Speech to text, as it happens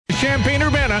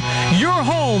Champaign-Urbana, your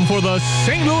home for the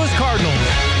St. Louis Cardinals.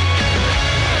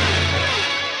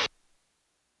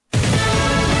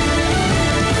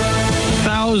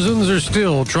 Thousands are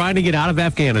still trying to get out of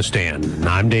Afghanistan.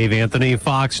 I'm Dave Anthony,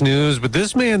 Fox News, but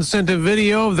this man sent a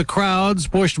video of the crowds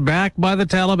pushed back by the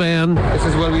Taliban. This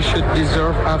is what we should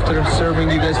deserve after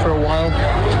serving you guys for a while.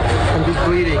 I'm just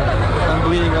bleeding. I'm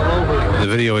bleeding all over. The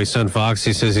video he sent Fox,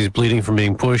 he says he's bleeding from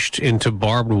being pushed into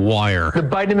barbed wire. The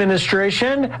Biden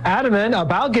administration adamant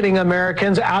about getting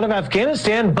Americans out of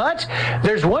Afghanistan, but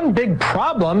there's one big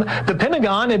problem. The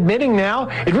Pentagon admitting now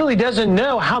it really doesn't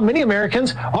know how many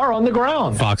Americans are on the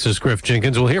ground. Fox's Griff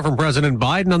Jenkins will hear from President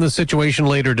Biden on the situation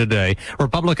later today.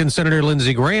 Republican Senator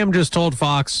Lindsey Graham just told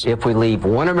Fox, if we leave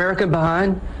one American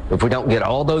behind, if we don't get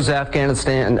all those Afghans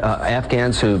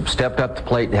who stepped up the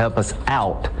plate to help us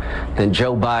out, then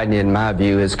Joe Biden, in my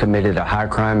view, has committed a high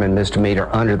crime and misdemeanor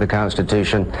under the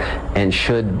Constitution and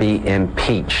should be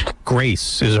impeached.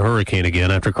 Grace is a hurricane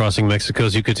again after crossing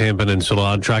Mexico's Yucatan Peninsula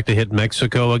on track to hit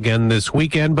Mexico again this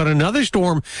weekend, but another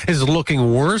storm is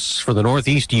looking worse for the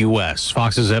northeast U.S.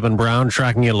 Fox's Evan Brown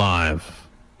tracking it live.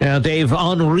 Now, Dave,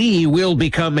 Henri will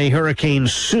become a hurricane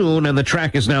soon, and the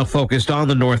track is now focused on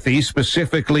the Northeast,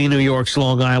 specifically New York's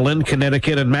Long Island,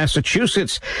 Connecticut, and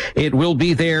Massachusetts. It will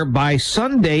be there by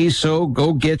Sunday, so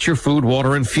go get your food,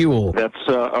 water, and fuel. That's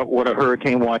what a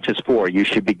hurricane watch is for. You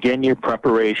should begin your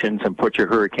preparations and put your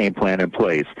hurricane plan in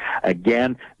place.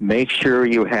 Again, make sure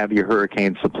you have your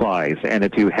hurricane supplies, and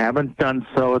if you haven't done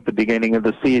so at the beginning of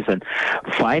the season,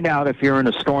 find out if you're in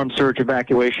a storm surge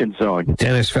evacuation zone.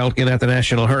 Dennis Feltgen at the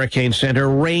National Hurricane Center.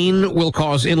 Rain will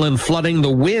cause inland flooding.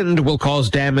 The wind will cause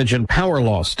damage and power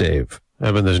loss, Dave.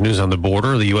 Evan, there's news on the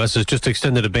border. The U.S. has just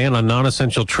extended a ban on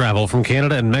non-essential travel from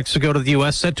Canada and Mexico to the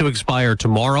U.S. set to expire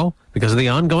tomorrow because of the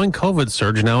ongoing COVID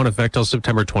surge now in effect till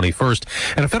September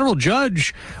 21st. And a federal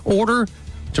judge order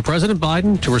to President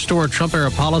Biden to restore a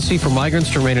Trump-era policy for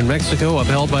migrants to remain in Mexico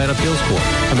upheld by an appeals court.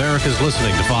 America's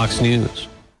listening to Fox News.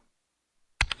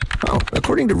 Oh,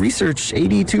 according to research,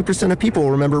 82% of people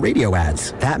remember radio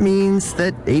ads. That means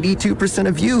that 82%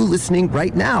 of you listening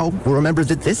right now will remember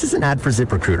that this is an ad for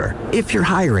ZipRecruiter. If you're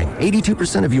hiring,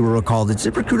 82% of you will recall that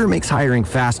ZipRecruiter makes hiring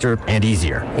faster and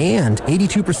easier. And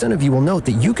 82% of you will note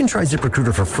that you can try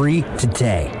ZipRecruiter for free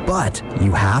today. But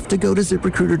you have to go to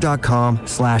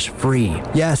ZipRecruiter.com/free.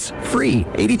 Yes, free.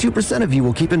 82% of you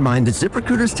will keep in mind that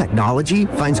ZipRecruiter's technology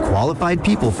finds qualified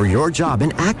people for your job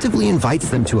and actively invites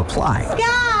them to apply.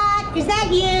 Is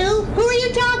that you? Who are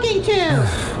you talking to?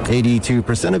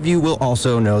 82% of you will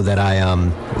also know that I,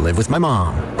 live with my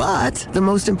mom. But the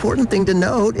most important thing to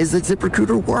note is that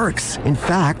ZipRecruiter works. In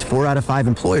fact, 4 out of 5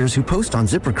 employers who post on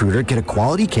ZipRecruiter get a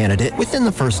quality candidate within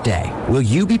the first day. Will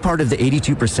you be part of the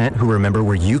 82% who remember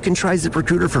where you can try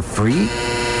ZipRecruiter for free?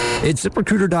 It's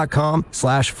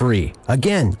ZipRecruiter.com/free.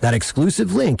 Again, that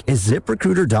exclusive link is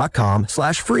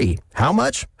ZipRecruiter.com/free. How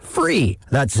much? Free.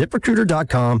 That's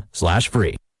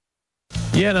ZipRecruiter.com/free.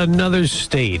 Yet another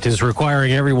state is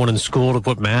requiring everyone in school to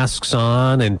put masks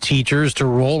on and teachers to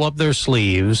roll up their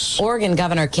sleeves. Oregon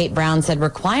Governor Kate Brown said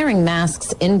requiring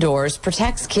masks indoors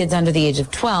protects kids under the age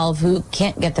of 12 who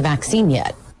can't get the vaccine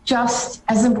yet. Just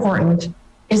as important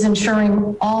is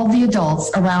ensuring all the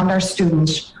adults around our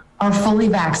students are fully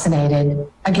vaccinated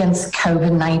against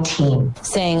COVID-19.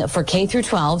 Saying for K through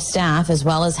 12 staff as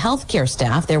well as healthcare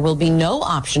staff, there will be no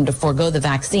option to forego the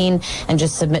vaccine and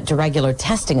just submit to regular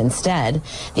testing instead.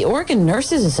 The Oregon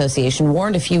Nurses Association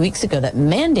warned a few weeks ago that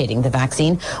mandating the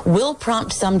vaccine will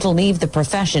prompt some to leave the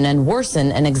profession and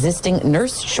worsen an existing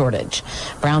nurse shortage.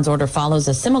 Brown's order follows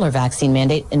a similar vaccine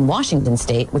mandate in Washington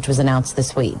state, which was announced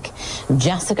this week.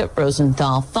 Jessica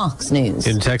Rosenthal, Fox News.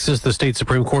 In Texas, the state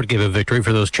Supreme Court gave a victory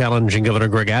for those challenging Governor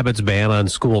Greg Abbott's ban on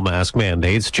school mask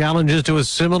mandates. Challenges to a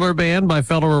similar ban by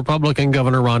fellow Republican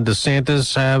Governor Ron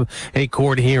DeSantis have a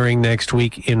court hearing next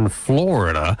week in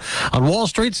Florida. On Wall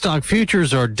Street, stock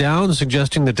futures are down,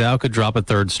 suggesting the Dow could drop a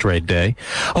third straight day.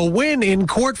 A win in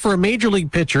court for a major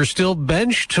league pitcher still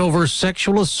benched over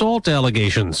sexual assault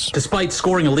allegations. Despite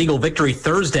scoring a legal victory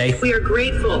Thursday, we are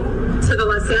grateful to the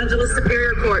Los Angeles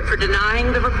Superior Court for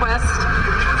denying the request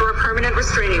for a permanent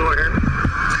restraining order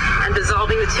and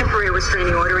dissolving the temporary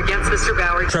restraining order against Mr.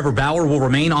 Bauer. Trevor Bauer will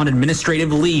remain on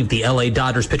administrative leave. The L.A.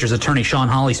 Dodgers pitcher's attorney Sean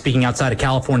Hawley speaking outside a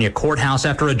California courthouse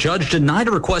after a judge denied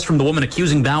a request from the woman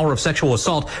accusing Bauer of sexual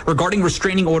assault regarding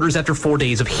restraining orders after 4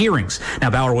 days of hearings. Now,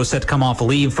 Bauer was set to come off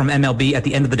leave from MLB at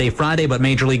the end of the day Friday, but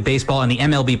Major League Baseball and the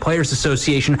MLB Players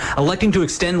Association electing to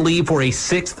extend leave for a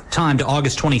 6th time to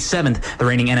August 27th. The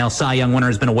reigning NL Cy Young winner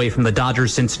has been away from the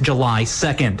Dodgers since July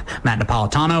 2nd. Matt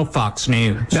Napolitano, Fox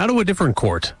News. Now to a different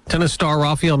court. Tennis star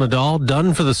Rafael Nadal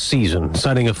done for the season,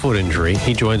 citing a foot injury.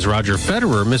 He joins Roger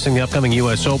Federer missing the upcoming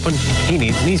U.S. Open. He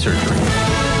needs knee surgery.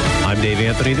 I'm Dave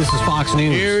Anthony. This is Fox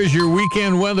News. Here's your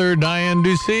weekend weather, Diane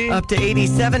Ducey. Up to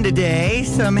 87 today.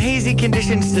 Some hazy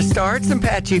conditions to start, some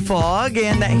patchy fog,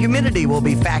 and that humidity will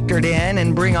be factored in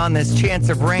and bring on this chance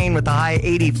of rain with a high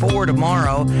 84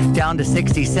 tomorrow, down to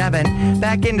 67.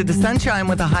 Back into the sunshine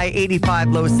with a high 85,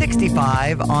 low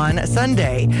 65 on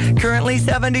Sunday. Currently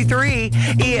 73,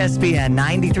 ESPN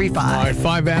 93.5. All right,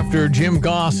 5 after. Jim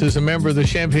Goss is a member of the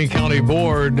Champaign County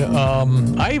Board.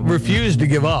 I refuse to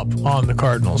give up on the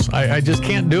Cardinals. I just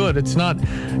can't do it. It's not,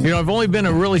 I've only been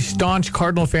a really staunch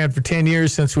Cardinal fan for 10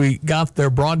 years since we got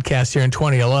their broadcast here in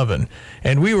 2011.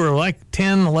 And we were like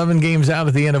 10, 11 games out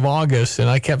at the end of August. And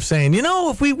I kept saying,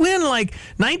 if we win like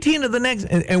 19 of the next,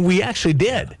 and we actually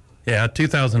did. Yeah,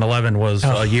 2011 was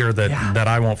a year that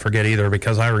I won't forget either,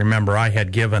 because I remember I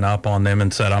had given up on them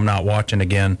and said, I'm not watching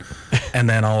again. And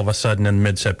then all of a sudden in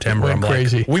mid-September, I'm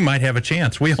crazy. Like, we might have a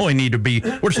chance. We only need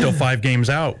to we're still 5 games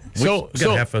out. We got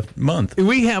half a month.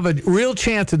 We have a real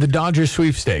chance at the Dodgers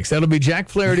sweepstakes. That'll be Jack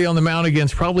Flaherty on the mound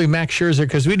against probably Max Scherzer,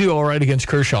 because we do all right against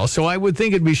Kershaw. So I would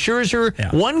think it'd be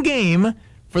Scherzer, one game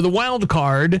for the wild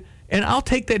card. And I'll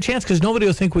take that chance because nobody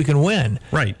will think we can win.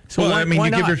 Right. So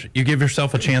you give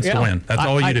yourself a chance to win. That's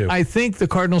all you do. I think the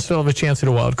Cardinals still have a chance at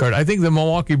a wild card. I think the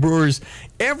Milwaukee Brewers,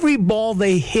 every ball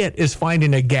they hit is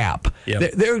finding a gap.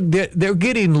 Yep. They're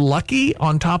getting lucky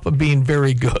on top of being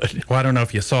very good. Well, I don't know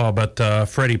if you saw, but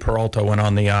Freddie Peralta went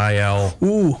on the IL.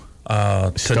 Ooh.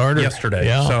 Starter yesterday.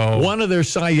 Yeah. So one of their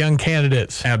Cy Young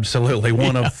candidates. Absolutely.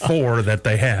 One of 4 that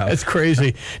they have. That's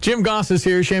crazy. Jim Goss is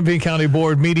here, Champaign County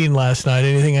Board meeting last night.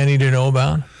 Anything I need to know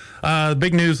about?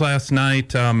 Big news last night.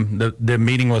 The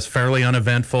meeting was fairly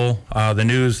uneventful. The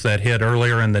news that hit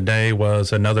earlier in the day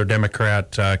was another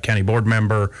Democrat county board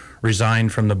member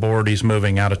resigned from the board. He's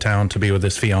moving out of town to be with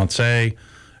his fiancée.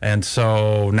 And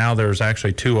so now there's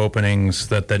actually 2 openings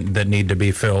that need to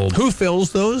be filled. Who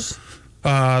fills those?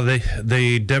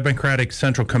 The Democratic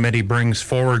Central Committee brings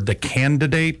forward the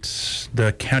candidates.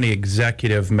 The county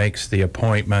executive makes the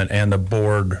appointment, and the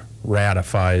board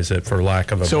ratifies it, for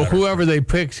lack of a So better whoever they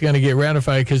pick is going to get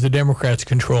ratified because the Democrats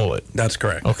control it. That's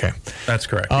correct. Okay. That's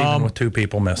correct, even with 2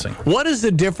 people missing. What is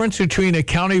the difference between a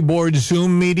county board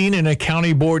Zoom meeting and a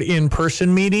county board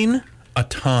in-person meeting? A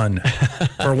ton.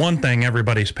 For one thing,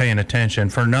 everybody's paying attention.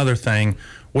 For another thing,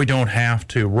 we don't have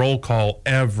to roll call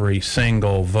every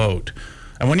single vote.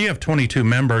 And when you have 22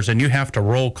 members and you have to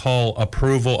roll call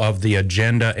approval of the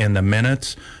agenda and the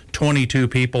minutes, 22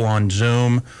 people on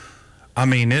Zoom, I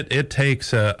mean, it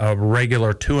takes a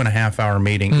regular 2.5-hour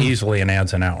meeting easily and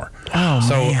adds an hour. Oh,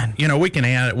 so, man.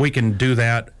 we can do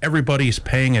that. Everybody's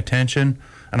paying attention,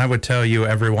 and I would tell you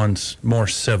everyone's more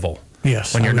civil.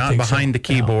 Yes, when you're not behind the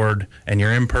keyboard and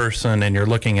you're in person and you're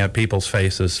looking at people's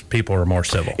faces, people are more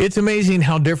civil. It's amazing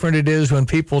how different it is when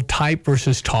people type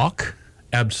versus talk.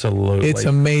 Absolutely. It's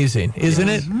amazing, isn't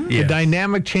it? Yes. The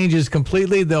dynamic changes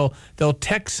completely. They'll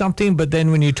text something, but then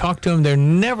when you talk to them, they're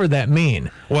never that mean.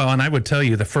 Well, and I would tell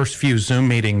you the first few Zoom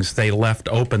meetings, they left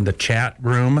open the chat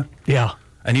room. Yeah.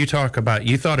 And you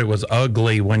thought it was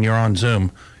ugly when you're on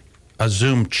Zoom. A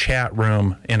Zoom chat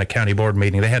room in a county board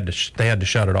meeting, they had to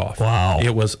shut it off. Wow.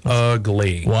 It was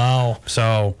ugly. Wow.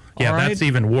 So, yeah, right. That's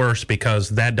even worse because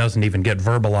that doesn't even get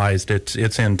verbalized.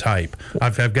 It's in type.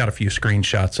 I've got a few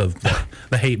screenshots of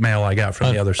the hate mail I got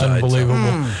from the other side.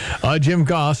 Unbelievable. So. Jim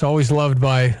Goss, always loved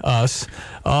by us.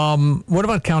 What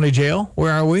about county jail?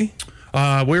 Where are we?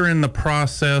 We're in the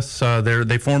process.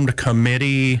 They formed a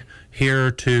committee here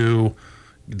to...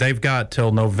 They've got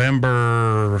till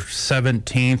November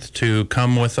 17th to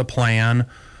come with a plan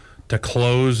to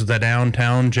close the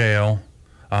downtown jail,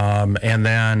 and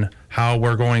then how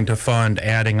we're going to fund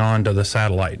adding on to the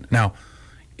satellite. Now,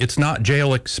 it's not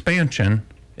jail expansion,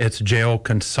 it's jail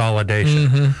consolidation.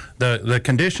 Mm-hmm. The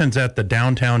conditions at the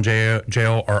downtown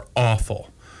jail are awful.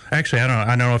 Actually, I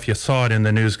don't know if you saw it in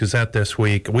the News Gazette this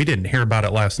week. We didn't hear about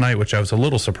it last night, which I was a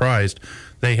little surprised.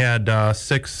 They had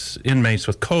 6 inmates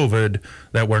with COVID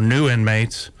that were new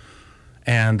inmates,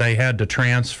 and they had to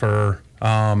transfer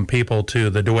people to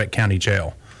the DeWitt County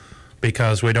Jail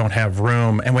because we don't have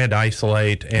room, and we had to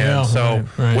isolate. And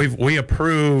right. we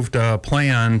approved a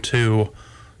plan to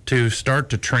start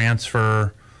to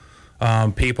transfer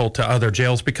people to other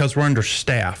jails because we're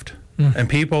understaffed. And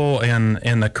people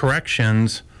in the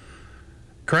corrections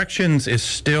is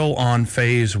still on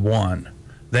phase 1.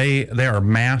 They are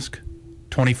masked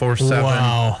 24/7.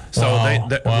 Wow. So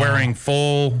they're wearing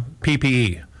full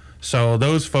PPE. So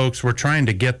those folks, we're trying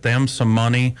to get them some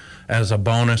money as a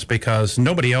bonus because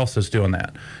nobody else is doing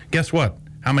that. Guess what?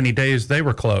 how many days they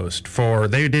were closed for.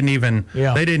 They didn't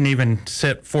even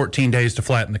sit 14 days to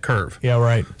flatten the curve. Yeah,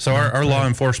 right. So our law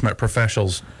enforcement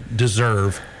professionals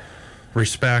deserve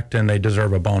respect, and they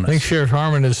deserve a bonus. I think Sheriff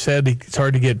Harmon has said it's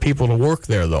hard to get people to work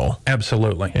there, though.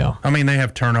 Absolutely. Yeah. I mean, they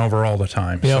have turnover all the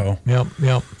time. Yep, yep.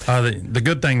 The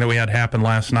good thing that we had happen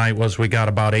last night was we got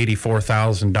about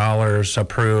 $84,000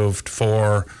 approved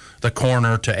for the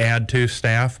coroner to add to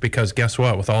staff, because guess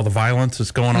what? With all the violence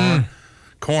that's going on,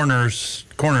 coroner's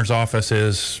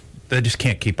office they just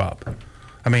can't keep up.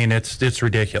 I mean, it's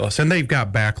ridiculous, and they've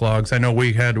got backlogs. I know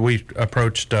we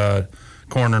approached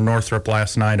Coroner Northrup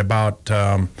last night about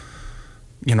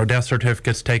death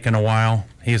certificates taking a while.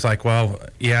 He's like, well,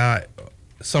 yeah,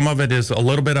 some of it is a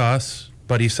little bit us,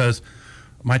 but he says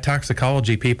my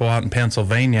toxicology people out in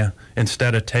Pennsylvania,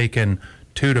 instead of taking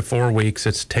 2 to 4 weeks,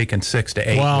 it's taken 6 to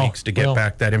 8 weeks to get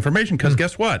back that information. Because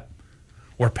guess what?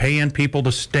 We're paying people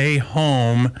to stay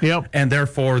home, and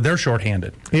therefore they're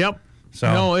shorthanded. Yep.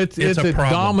 So no, it's a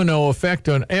domino effect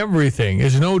on everything.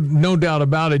 There's no doubt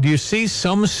about it. Do you see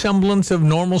some semblance of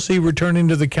normalcy returning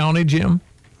to the county, Jim?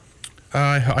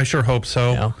 I sure hope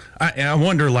so. Yeah. I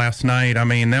wonder last night. I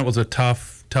mean, that was a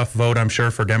tough vote, I'm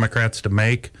sure, for Democrats to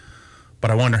make. But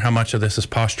I wonder how much of this is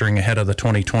posturing ahead of the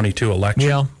 2022 election.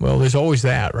 Yeah, well, there's always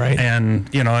that, right?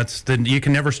 And, you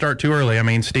can never start too early. I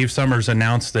mean, Steve Summers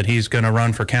announced that he's going to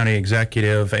run for county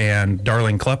executive, and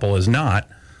Darlene Kleppel is not.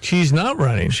 She's not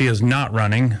running. She is not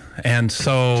running. And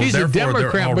so, she's a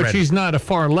Democrat, but she's not a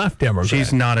far-left Democrat.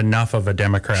 She's not enough of a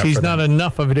Democrat. She's not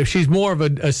enough of it. If she's more of a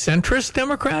centrist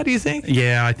Democrat, do you think?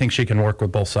 Yeah, I think she can work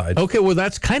with both sides. Okay, well,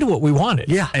 that's kind of what we wanted.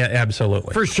 Yeah,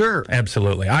 absolutely. For sure.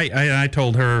 Absolutely. I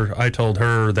told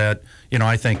her that,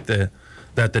 I think that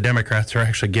the Democrats are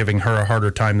actually giving her a harder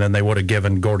time than they would have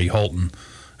given Gordy Holton,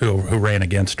 who ran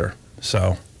against her.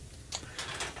 So...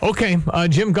 Okay,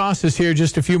 Jim Goss is here.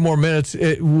 Just a few more minutes.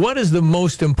 What is the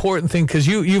most important thing? Because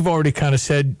you've already kind of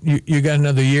said you got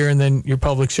another year, and then your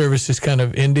public service is kind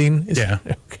of ending. Yeah.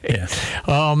 Okay.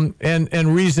 Yeah.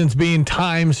 And reasons being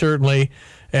time, certainly.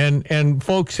 And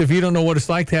folks, if you don't know what it's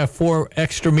like to have 4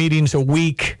 extra meetings a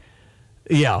week,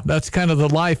 yeah, that's kind of the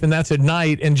life, and that's at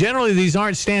night. And generally, these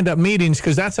aren't stand-up meetings,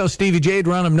 because that's how Stevie J'd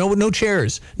run them. No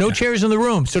chairs. No chairs in the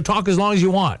room, so talk as long as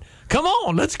you want. Come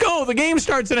on, let's go. The game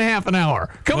starts in a half an hour.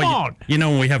 Come on.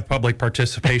 When we have public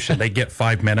participation, they get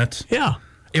 5 minutes. Yeah.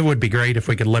 It would be great if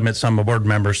we could limit some board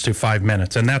members to 5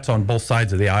 minutes, and that's on both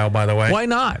sides of the aisle, by the way. Why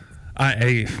not?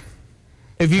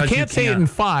 If you can't say it in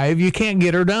 5, you can't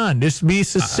get her done. Just be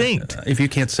succinct. If you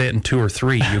can't say it in 2 or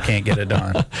 3, you can't get it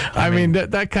done. I mean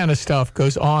that kind of stuff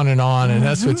goes on, and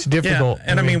that's what's difficult. Yeah,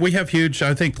 and I mean, we have huge,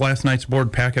 I think last night's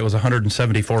board packet was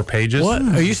 174 pages. What?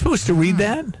 Are you supposed to read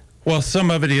that? Well, some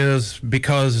of it is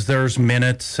because there's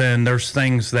minutes and there's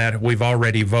things that we've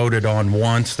already voted on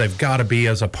once. They've got to be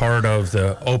as a part of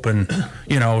the open,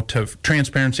 to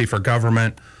transparency for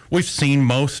government. We've seen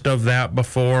most of that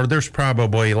before.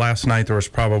 Last night there was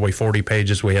probably 40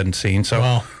 pages we hadn't seen.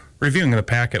 So reviewing the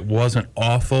packet wasn't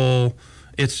awful.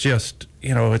 It's just,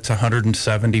 it's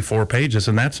 174 pages,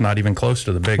 and that's not even close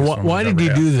to the biggest one. Why did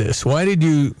you do this? Why did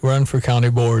you run for county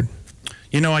board?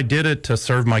 I did it to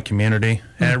serve my community,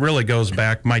 and it really goes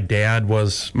back. My dad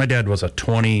was a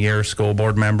 20-year school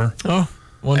board member. Oh,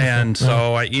 wonderful. And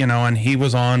so and he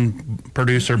was on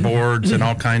producer boards and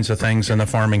all kinds of things in the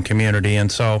farming community, and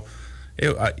so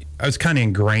I was kind of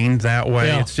ingrained that way.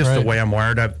 Yeah, it's just the way I'm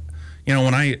wired.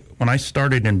 When I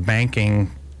started in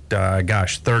banking,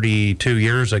 32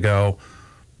 years ago.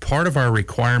 Part of our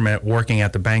requirement working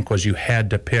at the bank was you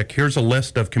had to pick, here's a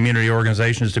list of community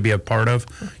organizations to be a part of.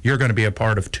 You're going to be a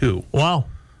part of 2. Wow.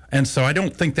 And so I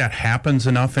don't think that happens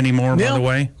enough anymore, by the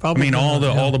way. I mean, all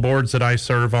the boards that I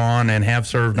serve on and have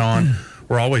served on,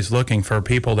 we're always looking for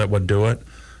people that would do it.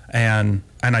 And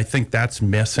I think that's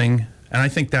missing. And I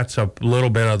think that's a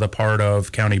little bit of the part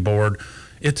of county board.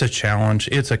 It's a challenge.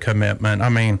 It's a commitment. I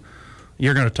mean,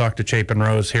 you're going to talk to Chapin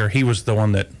Rose here. He was the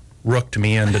one that rooked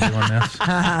me into doing this.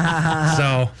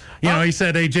 So, he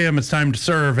said, "Hey, Jim, it's time to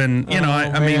serve." And,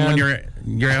 I mean, when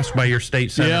you're asked by your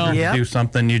state senator to do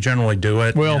something, you generally do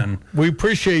it. Well, we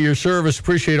appreciate your service.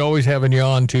 Appreciate always having you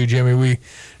on, too, Jimmy. We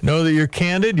know that you're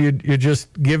candid. You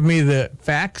just give me the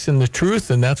facts and the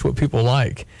truth, and that's what people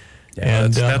like. Yeah,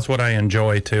 and that's what I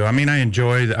enjoy, too. I mean, I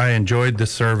enjoyed the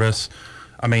service.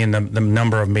 I mean, the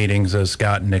number of meetings has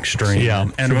gotten extreme. Yeah,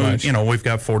 and we've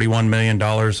got $41 million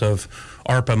of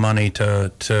ARPA money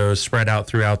to spread out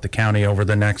throughout the county over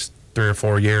the next 3 or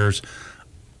 4 years.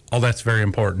 All that's very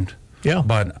important. Yeah,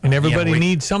 but and everybody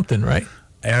needs something, right?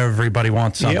 Everybody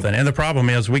wants something. Yep. And the problem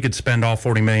is we could spend all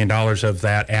 $40 million of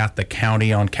that at the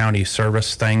county on county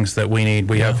service things that we need.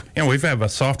 We have a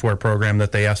software program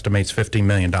that they estimates $15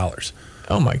 million.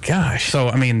 Oh, my gosh. So,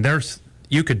 I mean,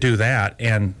 you could do that,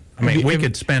 and we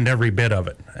could spend every bit of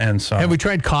it. And so, have we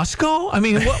tried Costco? I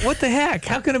mean, what the heck?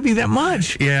 How can it be that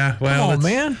much? Yeah, well,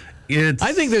 man.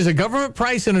 I think there's a government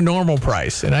price and a normal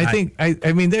price, and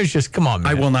I mean, there's just, come on,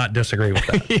 man. I will not disagree with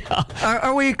that. Yeah.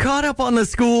 Are we caught up on the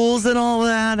schools and all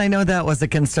that? I know that was a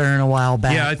concern a while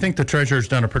back. Yeah, I think the treasurer's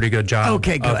done a pretty good job of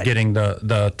getting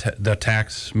the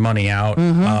tax money out.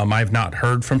 Mm-hmm. I've not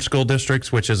heard from school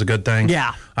districts, which is a good thing.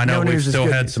 Yeah. I know we've still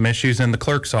had some issues in the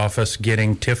clerk's office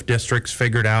getting TIF districts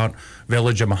figured out.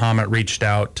 Village of Mahomet reached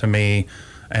out to me,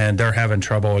 and they're having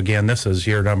trouble again. This is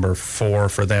year number 4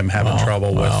 for them having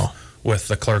trouble with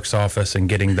the clerk's office and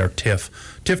getting their TIF.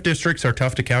 TIF districts are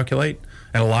tough to calculate,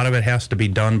 and a lot of it has to be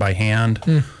done by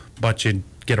hand, but you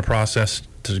get a process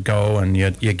to go and you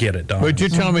get it done. But you're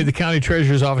telling me the county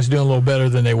treasurer's office is doing a little better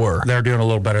than they were? They're doing a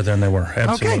little better than they were,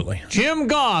 absolutely. Okay. Jim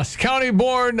Goss, county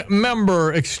board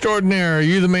member extraordinaire.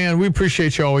 You the man. We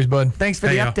appreciate you always, bud. Thanks for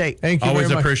the update. Thank you always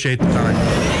very much. Appreciate the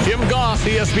time. Jim Goss,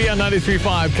 ESPN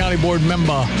 93.5, county board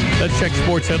member. Let's check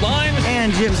sports headlines.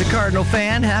 And Jim's a Cardinal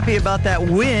fan. Happy about that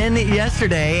win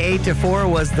yesterday. 8-4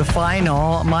 was the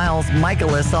final. Miles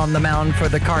Michaelis on the mound for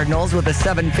the Cardinals with a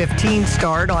 7:15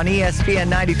 start on ESPN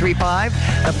 93.5.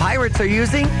 The Pirates are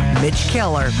using Mitch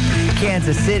Keller.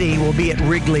 Kansas City will be at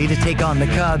Wrigley to take on the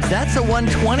Cubs. That's a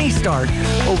 1:20 start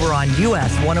over on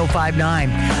US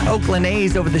 105.9. Oakland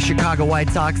A's over the Chicago White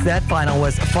Sox. That final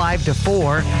was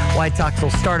 5-4. White Sox will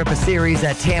start up a series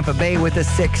at Tampa Bay with a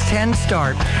 6:10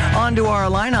 start. On to our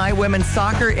Illini women's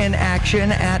soccer in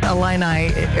action at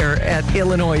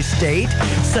Illinois State.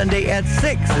 Sunday at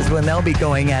 6 is when they'll be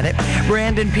going at it.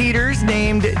 Brandon Peters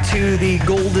named to the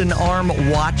Golden Arm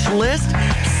watch list.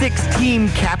 6 team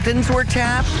captains were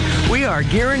tapped. We are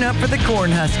gearing up for the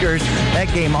Cornhuskers.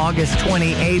 That game August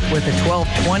 28th with a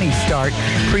 12:20 start.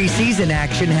 Preseason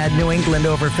action had New England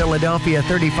over Philadelphia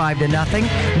 35-0.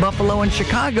 Buffalo and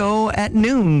Chicago at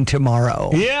noon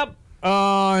tomorrow. Yep.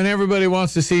 And everybody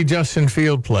wants to see Justin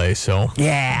Field play, so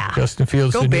yeah, Justin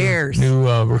Fields go the Bears. new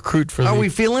recruit for. Are we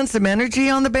feeling some energy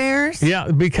on the Bears? Yeah,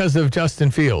 because of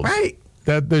Justin Fields. Right.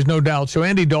 That there's no doubt. So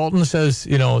Andy Dalton says,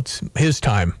 it's his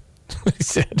time. He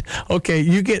said, okay,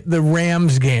 you get the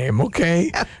Rams game, okay?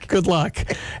 Good luck.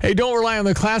 Hey, don't rely on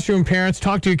the classroom, parents.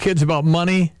 Talk to your kids about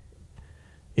money.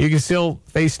 You can still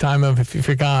FaceTime them if you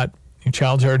forgot. Your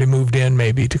child's already moved in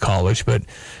maybe to college, but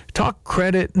talk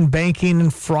credit and banking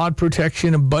and fraud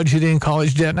protection and budgeting,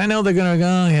 college debt. And I know they're going to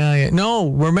go, yeah. No,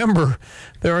 remember,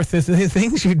 there are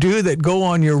things you do that go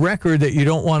on your record that you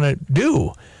don't want to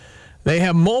do. They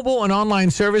have mobile and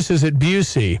online services at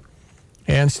Ducey.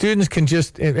 And students can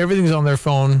everything's on their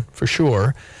phone for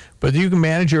sure, but you can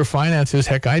manage your finances.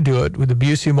 Heck, I do it with the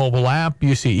Ducey mobile app,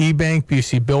 Ducey eBank,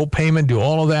 Ducey bill payment, do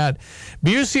all of that.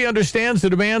 Ducey understands the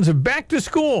demands of back to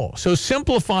school, so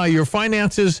simplify your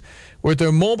finances with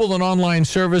their mobile and online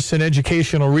service and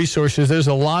educational resources. There's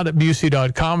a lot at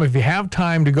Ducey.com. If you have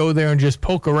time to go there and just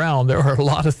poke around, there are a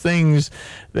lot of things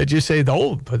that you say,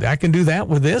 but I can do that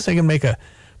with this. I can make a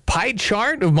pie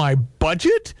chart of my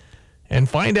budget and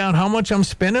find out how much I'm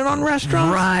spending on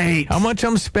restaurants. Right. How much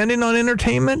I'm spending on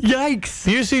entertainment. Yikes.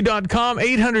 Ducey.com,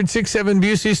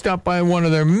 800-67-BUCEY. Stop by one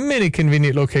of their many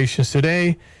convenient locations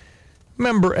today.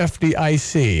 Member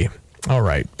FDIC. All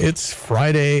right. It's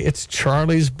Friday. It's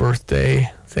Charlie's birthday.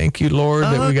 Thank you, Lord,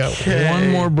 that we got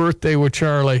one more birthday with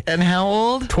Charlie. And how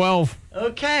old? 12.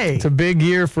 Okay. It's a big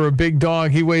year for a big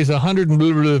dog. He weighs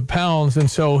 100 pounds, and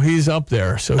so he's up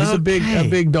there. So he's a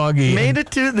big doggy. Made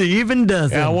it to the even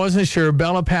dozen. Yeah, I wasn't sure.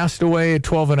 Bella passed away at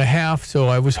 12 and a half, so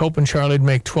I was hoping Charlie'd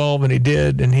make 12, and he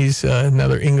did. And he's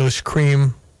another English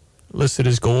cream, listed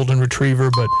as golden retriever,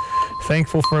 but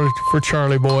thankful for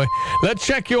Charlie boy. Let's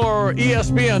check your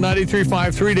ESPN 93.5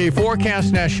 3-day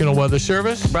forecast. National Weather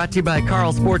Service. Brought to you by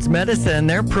Carle Sports Medicine.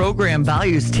 Their program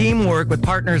values teamwork with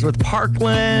partners with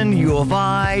Parkland, U of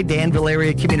I, Danville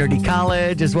Area Community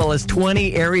College, as well as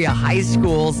 20 area high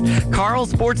schools. Carle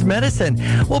Sports Medicine.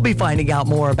 We'll be finding out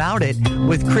more about it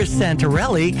with Chris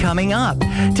Santarelli coming up.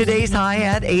 Today's high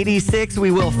at 86.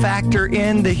 We will factor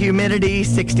in the humidity.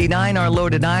 69 our low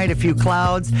tonight. A few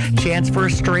clouds, chance for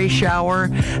a stray shower.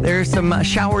 There's some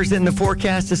showers in the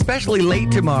forecast, especially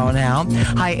late tomorrow now.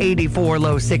 High 84,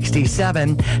 low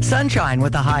 67. Sunshine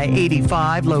with a high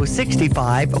 85, low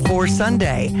 65 for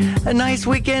Sunday. A nice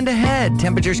weekend ahead.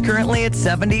 Temperatures currently at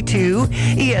 72.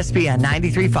 ESPN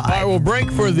 93.5. All right, we'll break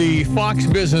for the Fox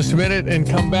Business Minute and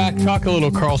come back, talk a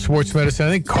little Carle Sports Medicine. I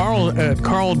think Carle at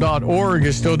carle.org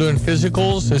is still doing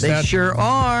physicals. They sure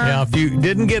are. Yeah, if you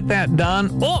didn't get that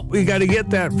done, we got to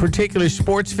get that particular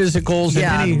sports physicals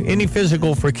and any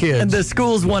physical for kids. And the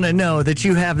schools want to know that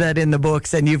you have that in the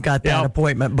books and you've got that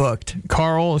appointment booked.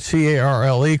 Carle,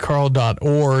 C-A-R-L-E,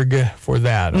 carle.org for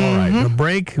that. All right, the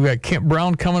break. We got Kent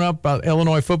Brown coming up about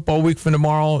Illinois football week from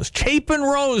tomorrow. It's Chapin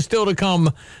Rose still to come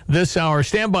this hour.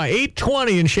 Stand by,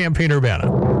 8:20 in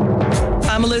Champaign-Urbana.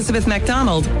 I'm Elizabeth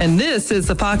McDonald, and this is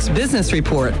the Fox Business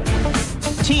Report.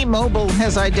 T-Mobile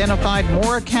has identified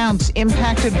more accounts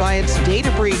impacted by its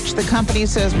data breach. The company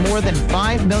says more than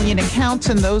 5 million accounts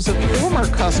and those of former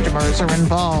customers are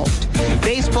involved.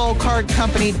 Baseball card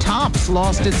company Topps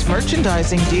lost its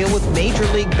merchandising deal with Major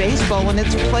League Baseball and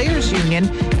its players union,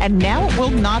 and now it will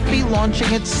not be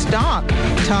launching its stock.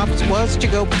 Topps was to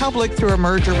go public through a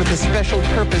merger with the special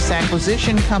purpose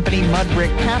acquisition company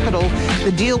Mudbrick Capital.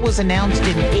 The deal was announced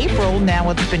in April. Now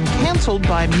it's been canceled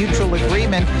by mutual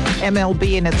agreement.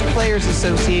 MLB and its Players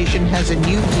Association has a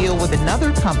new deal with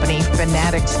another company,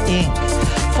 Fanatics Inc.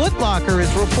 Foot Locker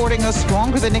is reporting a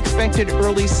stronger than expected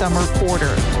early summer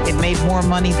quarter. It made more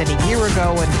money than a year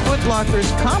ago, and Foot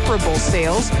Locker's comparable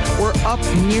sales were up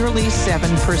nearly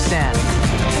 7%.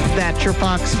 That's your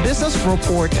Fox Business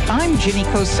Report. I'm Ginny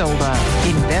Cosola.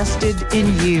 Invested in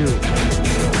you.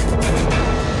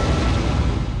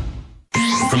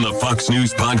 From the Fox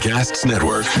News Podcasts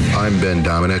Network. I'm Ben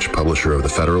Domenech, publisher of The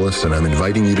Federalist, and I'm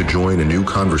inviting you to join a new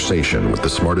conversation with the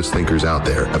smartest thinkers out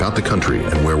there about the country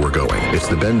and where we're going. It's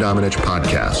the Ben Domenech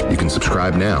Podcast. You can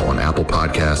subscribe now on Apple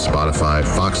Podcasts, Spotify,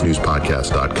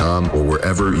 FoxNewsPodcast.com, or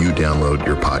wherever you download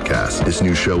your podcasts. This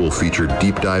new show will feature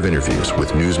deep dive interviews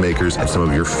with newsmakers and some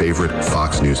of your favorite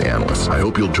Fox News analysts. I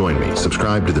hope you'll join me.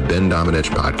 Subscribe to the Ben Domenech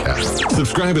Podcast.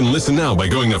 Subscribe and listen now by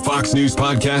going to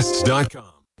FoxNewsPodcasts.com.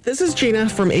 This is Gina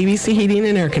from ABC Heating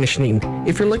and Air Conditioning.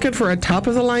 If you're looking for a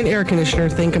top-of-the-line air conditioner,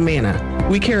 think Amana.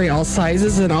 We carry all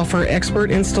sizes and offer expert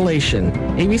installation.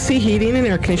 ABC Heating and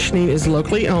Air Conditioning is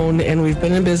locally owned, and we've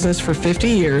been in business for 50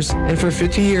 years. And for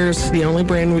 50 years, the only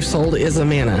brand we've sold is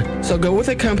Amana. So go with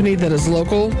a company that is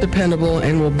local, dependable,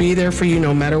 and will be there for you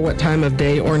no matter what time of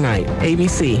day or night.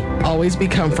 ABC. Always be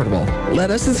comfortable. Let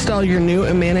us install your new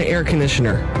Amana air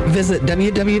conditioner. Visit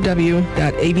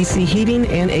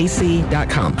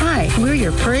www.abcheatingandac.com. Hi, we're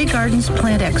your Prairie Gardens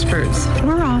plant experts.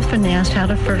 We're often asked how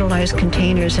to fertilize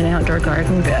containers in outdoor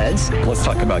garden beds. Let's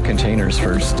talk about containers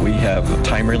first. We have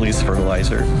time-release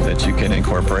fertilizer that you can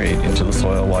incorporate into the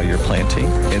soil while you're planting.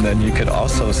 And then you could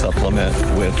also supplement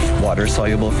with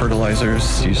water-soluble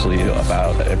fertilizers, usually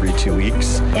about every 2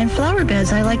 weeks. And flower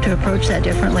beds, I like to approach that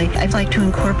differently. I'd like to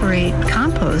incorporate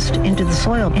compost into the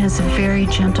soil, and it's a very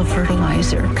gentle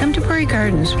fertilizer. Come to Prairie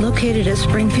Gardens, located at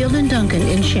Springfield and Duncan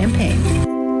in Champaign.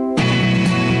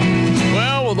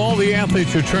 With all the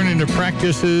athletes returning to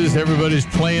practices, everybody's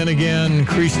playing again,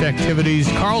 increased activities.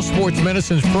 Carle Sports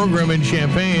Medicine's program in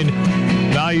Champaign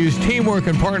values teamwork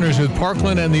and partners with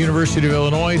Parkland and the University of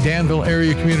Illinois, Danville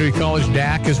Area Community College,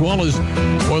 DAC, as well as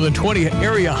more than 20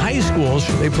 area high schools.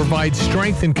 They provide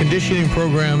strength and conditioning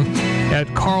program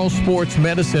at Carle Sports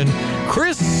Medicine.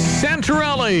 Chris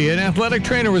Santarelli, an athletic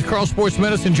trainer with Carle Sports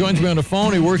Medicine, joins me on the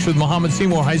phone. He works with Mahomet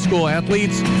Seymour High School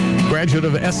athletes, graduate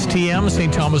of STM,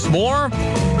 St. Thomas More.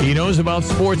 He knows about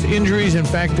sports injuries. In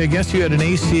fact, I guess you had an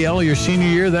ACL your senior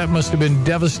year. That must have been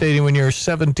devastating when you were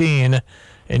 17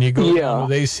 and you go down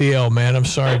with ACL, man. I'm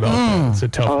sorry about that. It's a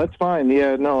tough one. Oh, that's fine.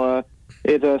 Yeah, no,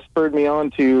 it spurred me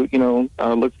on to,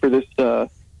 look for this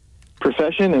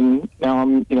profession, and now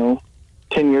I'm,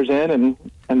 10 years in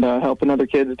and helping other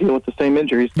kids deal with the same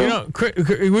injuries. So.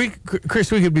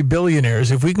 Chris, we could be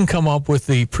billionaires if we can come up with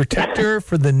the protector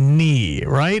for the knee,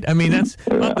 right? I mean, that's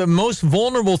not the most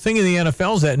vulnerable thing in the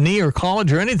NFL is that knee or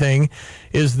college or anything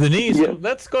is the knee. So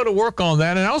let's go to work on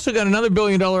that. And I also got another $1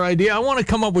 billion idea. I want to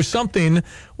come up with something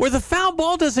where the foul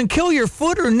ball doesn't kill your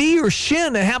foot or knee or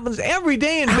shin. It happens every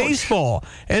day in baseball.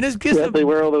 And it gives they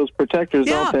wear all those protectors,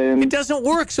 don't they? And it doesn't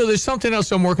work. So there's something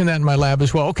else. I'm working that in my lab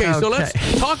as well. Okay, so let's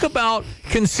talk about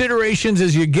considerations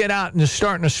as you get out and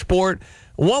starting a sport.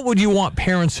 What would you want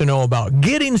parents to know about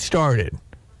getting started?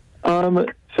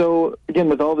 So, again,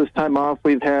 with all this time off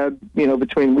we've had,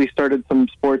 between we started some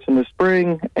sports in the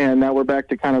spring, and now we're back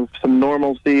to kind of some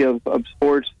normalcy of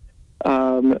sports.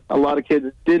 A lot of kids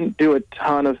didn't do a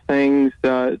ton of things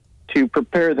to to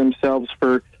prepare themselves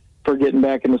for getting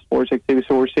back into sports activity.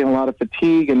 So we're seeing a lot of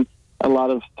fatigue and a lot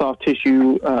of soft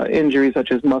tissue injuries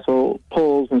such as muscle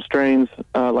pulls and strains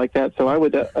like that. So I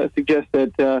would suggest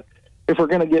that if we're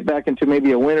going to get back into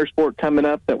maybe a winter sport coming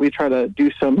up, that we try to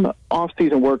do some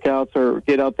off-season workouts or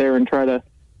get out there and try to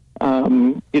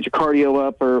get your cardio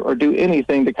up or do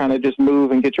anything to kind of just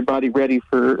move and get your body ready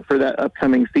for that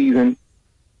upcoming season.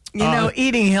 You know,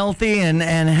 eating healthy and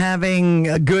having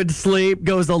a good sleep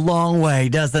goes a long way,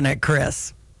 doesn't it,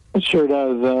 Chris? It sure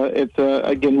does. It's,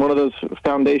 again, one of those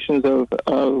foundations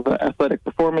of athletic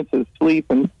performance is sleep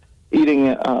and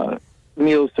eating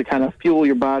meals to kind of fuel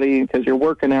your body, because you're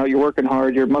working out, you're working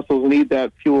hard, your muscles need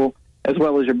that fuel as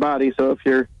well as your body. So if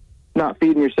you're not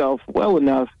feeding yourself well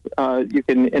enough, you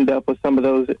can end up with some of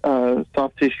those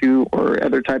soft tissue or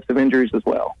other types of injuries as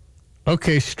well.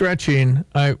 Okay, stretching.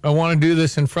 I want to do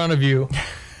this in front of you.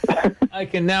 I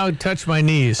can now touch my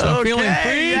knees. So I'm feeling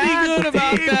pretty good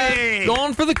about that.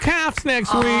 Going for the calves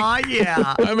next week.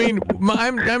 Yeah. I mean,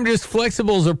 I'm just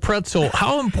flexible as a pretzel.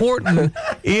 How important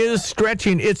is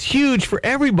stretching? It's huge for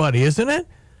everybody, isn't it?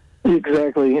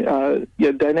 Exactly.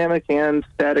 Dynamic and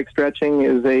static stretching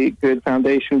is a good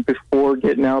foundation before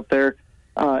getting out there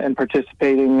and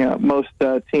participating. Most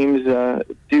teams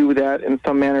do that in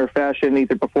some manner or fashion,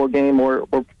 either before game or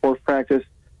before practice.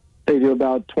 They do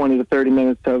about 20 to 30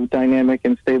 minutes of dynamic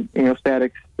and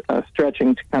static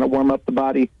stretching to kind of warm up the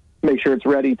body, make sure it's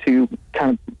ready to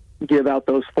kind of give out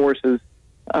those forces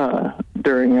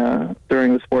during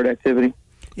the sport activity.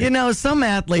 You know, some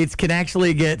athletes can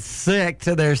actually get sick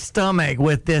to their stomach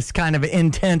with this kind of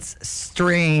intense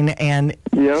strain and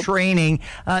training.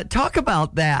 Talk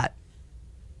about that.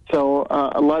 So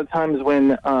a lot of times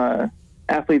when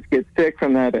athletes get sick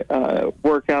from that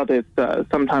workout, it's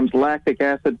sometimes lactic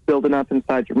acid building up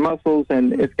inside your muscles,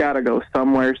 and it's got to go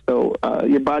somewhere. So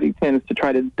your body tends to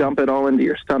try to dump it all into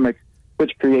your stomach,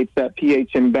 which creates that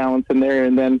pH imbalance in there,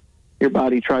 and then your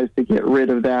body tries to get rid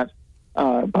of that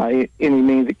by any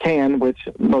means it can, which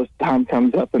most of the time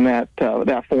comes up in that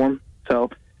form. So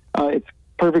it's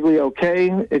perfectly okay.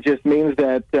 It just means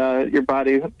that your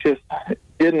body just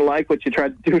didn't like what you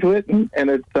tried to do to it, and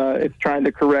it's trying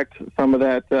to correct some of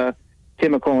that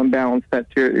chemical imbalance that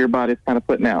your body's kind of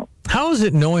putting out. How is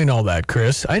it knowing all that,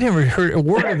 Chris? I never heard a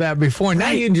word of that before.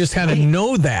 Now you just kind of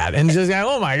know that and just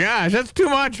go, oh my gosh, that's too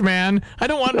much, man. I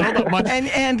don't want to know that much.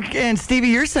 And Stevie,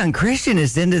 your son Christian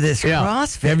is into this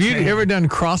CrossFit. Have you ever done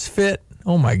CrossFit?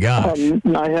 Oh my gosh.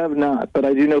 I have not, but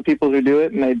I do know people who do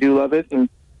it, and I do love it, and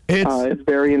it's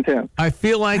very intense. I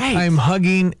feel like I'm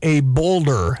hugging a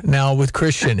boulder now with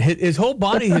Christian. His whole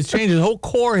body has changed. His whole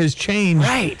core has changed.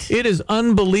 Right. It is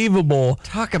unbelievable.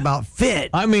 Talk about fit.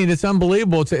 I mean, it's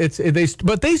unbelievable.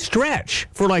 But they stretch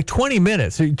for like 20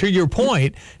 minutes, to your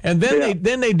point, and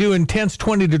then they do intense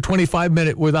 20 to 25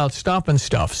 minute without stopping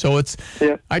stuff. So it's.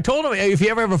 Yeah. I told him if you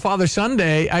ever have a Father-Son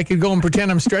Day, I could go and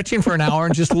pretend I'm stretching for an hour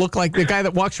and just look like the guy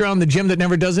that walks around the gym that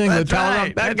never does anything. That's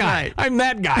right. That guy. Right. I'm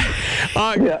that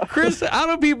guy. Chris, how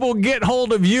do people get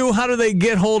hold of you? How do they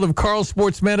get hold of Carle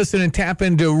Sports Medicine and tap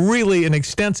into really an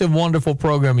extensive, wonderful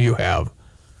program you have?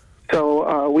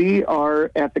 So we are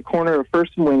at the corner of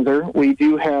First and Windsor. We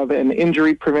do have an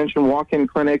injury prevention walk-in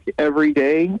clinic every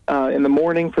day in the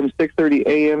morning from 6:30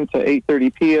 a.m. to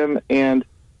 8:30 p.m. and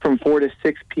from 4 to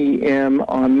 6 p.m.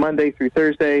 on Monday through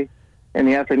Thursday. In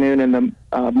the afternoon and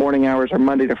the morning hours are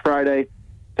Monday to Friday.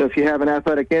 So if you have an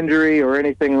athletic injury or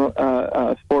anything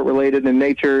sport-related in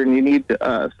nature and you need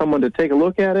someone to take a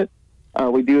look at it,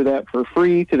 we do that for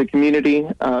free to the community.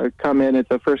 Come in. It's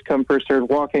a first-come, first-served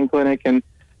walk-in clinic, and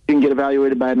you can get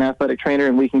evaluated by an athletic trainer,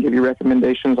 and we can give you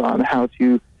recommendations on how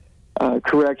to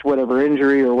correct whatever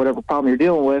injury or whatever problem you're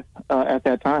dealing with at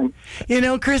that time. You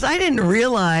know, Chris, I didn't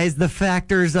realize the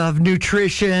factors of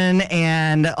nutrition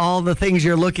and all the things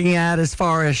you're looking at as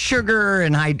far as sugar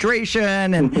and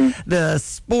hydration and the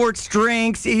sports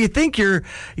drinks. You think you're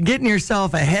getting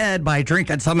yourself ahead by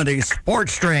drinking some of these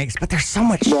sports drinks, but there's so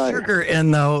much sugar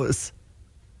in those.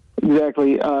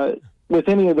 Exactly. With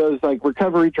any of those, like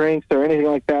recovery drinks or anything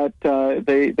like that,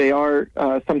 they are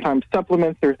sometimes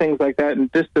supplements or things like that, and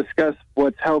just discuss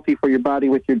what's healthy for your body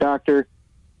with your doctor,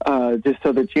 just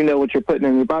so that you know what you're putting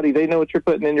in your body. They know what you're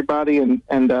putting in your body, and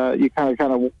you kind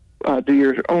of do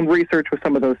your own research with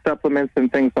some of those supplements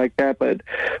and things like that. But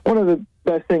one of the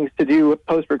best things to do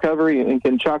post-recovery, and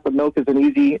again, chocolate milk is an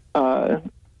easy,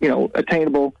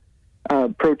 attainable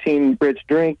protein-rich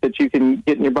drink that you can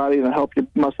get in your body and help your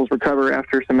muscles recover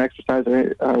after some exercise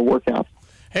or workouts.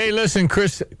 Hey, listen,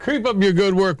 Chris, keep up your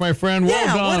good work, my friend. Well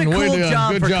done. What a cool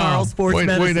job good for job. Carle Sports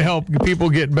Medicine. Way to help people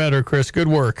get better, Chris. Good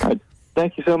work.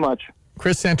 Thank you so much.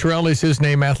 Chris Santarelli is his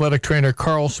name, athletic trainer,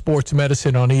 Carle Sports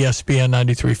Medicine on ESPN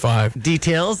 93.5.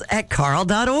 Details at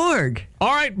carle.org.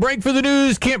 All right, break for the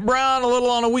news. Kent Brown a little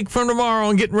on a week from tomorrow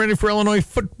and getting ready for Illinois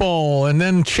football. And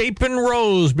then Chapin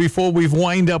Rose before we've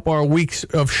wind up our weeks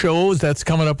of shows. That's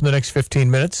coming up in the next 15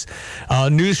 minutes.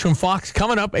 News from Fox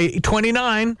coming up,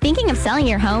 8:29. Thinking of selling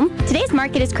your home? Today's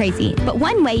market is crazy, but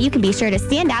one way you can be sure to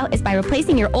stand out is by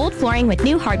replacing your old flooring with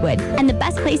new hardwood. And the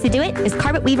best place to do it is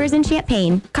Carpet Weavers in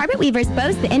Champaign. Carpet Weavers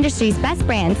boast the industry's best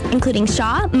brands, including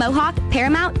Shaw, Mohawk,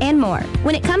 Paramount, and more.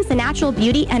 When it comes to natural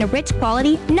beauty and a rich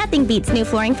quality, nothing beats new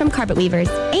flooring from Carpet Weavers.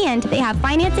 And they have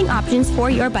financing options for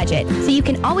your budget, so you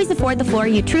can always afford the floor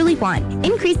you truly want.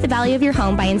 Increase the value of your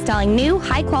home by installing new,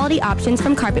 high-quality options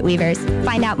from Carpet Weavers.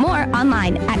 Find out more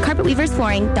online at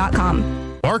carpetweaversflooring.com.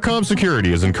 Barcom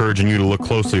Security is encouraging you to look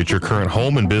closely at your current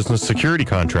home and business security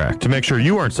contract to make sure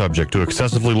you aren't subject to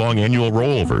excessively long annual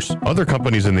rollovers. Other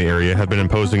companies in the area have been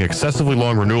imposing excessively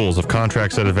long renewals of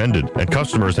contracts that have ended, and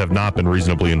customers have not been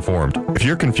reasonably informed. If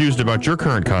you're confused about your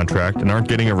current contract and aren't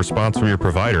getting a response from your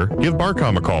provider, give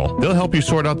Barcom a call. They'll help you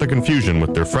sort out the confusion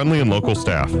with their friendly and local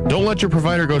staff. Don't let your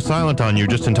provider go silent on you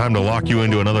just in time to lock you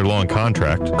into another long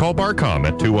contract. Call Barcom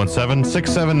at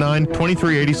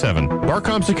 217-679-2387.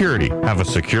 Barcom Security. Have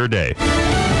a secure day.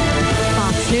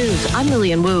 Fox News, I'm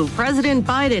Lillian Wu. President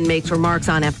Biden makes remarks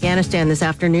on Afghanistan this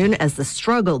afternoon as the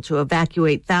struggle to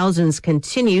evacuate thousands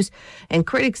continues, and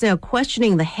critics now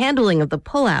questioning the handling of the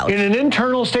pullout. In an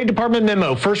internal State Department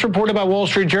memo, first reported by Wall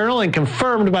Street Journal and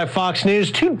confirmed by Fox News,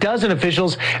 24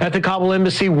 officials at the Kabul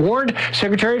embassy warned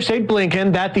Secretary of State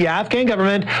Blinken that the Afghan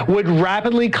government would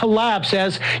rapidly collapse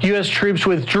as U.S. troops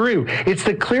withdrew. It's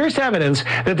the clearest evidence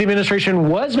that the administration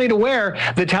was made aware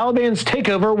the Taliban's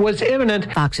takeover was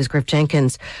imminent. Fox's Griff Jenkins.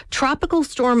 Tropical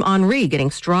Storm Henri getting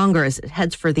stronger as it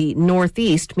heads for the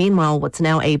northeast. Meanwhile, what's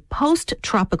now a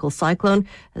post-tropical cyclone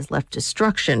has left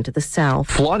destruction to the south.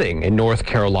 Flooding in North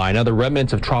Carolina. The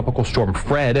remnants of Tropical Storm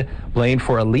Fred blamed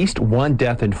for at least one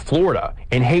death in Florida.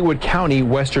 In Haywood County,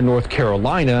 western North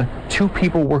Carolina, 2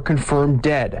 people were confirmed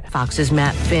dead. Fox's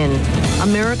Matt Finn.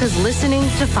 America's listening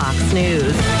to Fox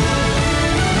News.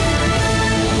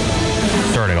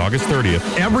 Starting August 30th.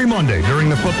 Every Monday during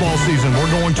the football season, we're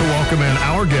going to welcome in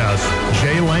our guest,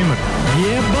 Jay Lehman.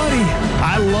 Yeah, buddy.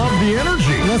 I love the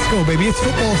energy. Let's go, baby. It's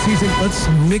football season. Let's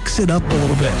mix it up a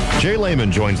little bit. Jay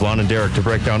Lehman joins Lon and Derek to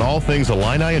break down all things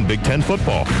Illini and Big Ten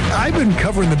football. I've been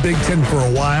covering the Big Ten for a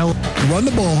while. Run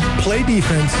the ball, play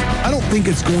defense. I don't think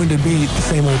it's going to be the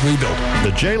same old rebuild.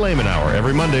 The Jay Lehman Hour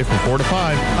every Monday from 4 to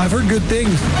 5. I've heard good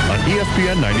things. On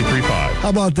ESPN 93.5. How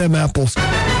about them apples?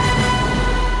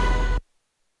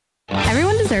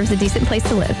 Everyone deserves a decent place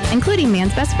to live, including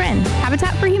man's best friend.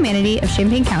 Habitat for Humanity of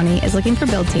Champaign County is looking for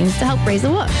build teams to help raise a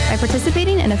wolf by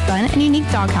participating in a fun and unique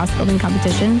doghouse building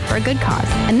competition for a good cause.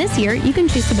 And this year, you can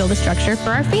choose to build a structure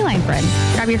for our feline friends.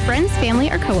 Grab your friends, family,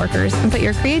 or coworkers and put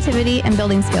your creativity and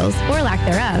building skills, or lack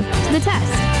thereof, to the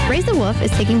test. Raise a Wolf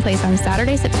is taking place on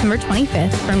Saturday, September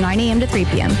 25th from 9 a.m. to 3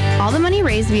 p.m. All the money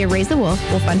raised via Raise the Wolf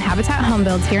will fund Habitat home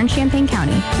builds here in Champaign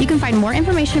County. You can find more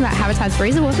information about Habitat's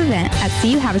Raise a Wolf event at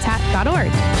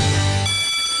cuhabitat.org.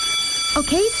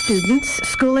 Okay, students,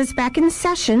 school is back in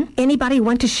session. Anybody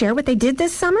want to share what they did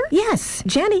this summer? Yes,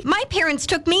 Jenny. My parents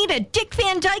took me to Dick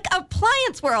Van Dyke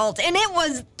Appliance World, and it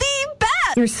was the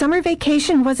best. Your summer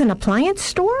vacation was an appliance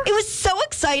store? It was so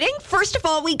exciting. First of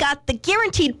all, we got the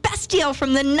guaranteed best deal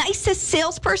from the nicest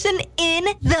salesperson in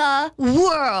the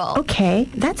world. Okay,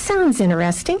 that sounds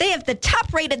interesting. They have the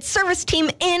top-rated service team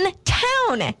in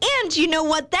town. And you know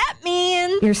what that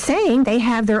means? You're saying they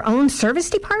have their own service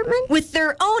department? With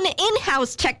their own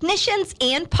in-house technicians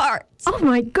and parts. Oh,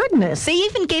 my goodness. They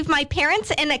even gave my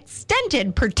parents an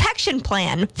extended protection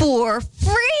plan for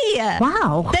free.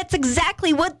 Wow. That's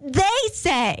exactly what they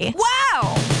say.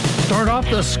 Wow. Start off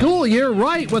the school year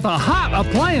right with a hot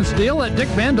appliance deal at Dick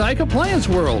Van Dyke Appliance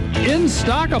World.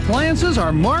 In-stock appliances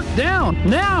are marked down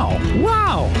now.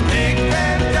 Wow. Dick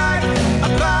Van Dyke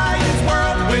Appliance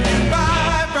World. When you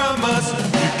buy from us,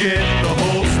 you get the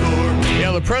whole store.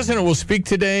 Yeah, the president will speak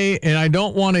today, and I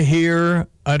don't want to hear,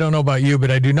 I don't know about you, but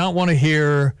I do not want to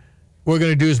hear we're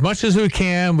going to do as much as we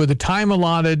can with the time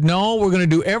allotted. No, we're going to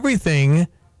do everything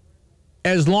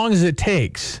as long as it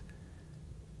takes.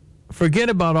 Forget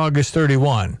about August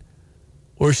 31.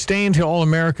 We're staying till all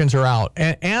Americans are out,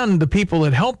 and the people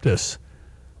that helped us.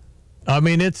 I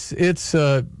mean, it's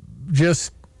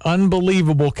just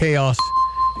unbelievable chaos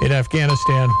in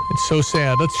Afghanistan. It's so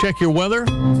sad. Let's check your weather.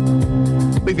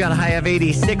 We've got a high of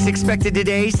 86 expected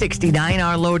today, 69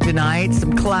 our low tonight.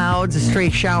 Some clouds, a stray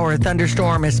shower or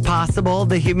thunderstorm is possible.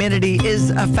 The humidity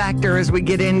is a factor as we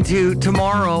get into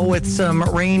tomorrow with some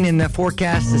rain in the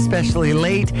forecast, especially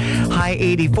late. High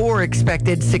 84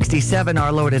 expected, 67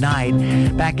 our low tonight.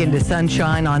 Back into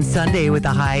sunshine on Sunday with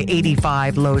a high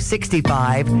 85, low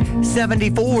 65,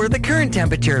 74 the current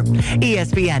temperature.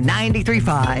 ESPN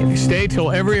 93.5. Stay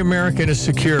till every American is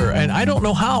secure, and I don't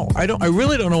know how. I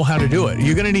really don't know how to do it.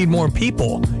 You're going to need more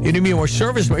people. You need more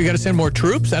service. You got to send more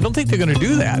troops. I don't think they're going to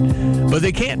do that. But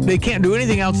they can't do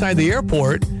anything outside the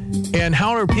airport. And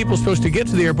how are people supposed to get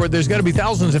to the airport? There's got to be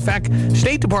thousands. In fact,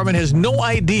 State Department has no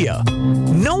idea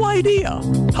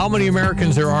how many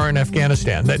Americans there are in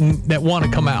Afghanistan that want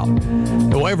to come out.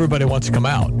 Well, everybody wants to come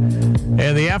out.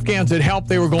 And the Afghans that helped,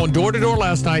 they were going door to door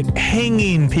last night,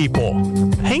 hanging people,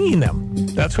 hanging them.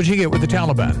 That's what you get with the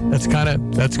Taliban. That's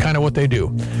kind of what they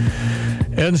do.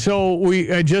 And so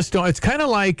I just don't. It's kind of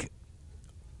like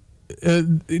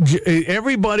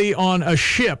everybody on a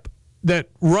ship that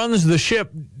runs the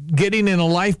ship getting in a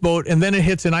lifeboat, and then it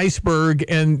hits an iceberg,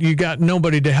 and you got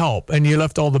nobody to help, and you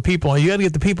left all the people. And you got to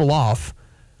get the people off.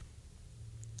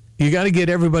 You got to get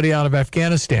everybody out of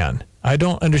Afghanistan. I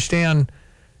don't understand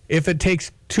if it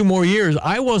takes 2 more years.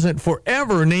 I wasn't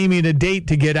forever naming a date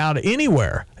to get out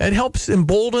anywhere. It helps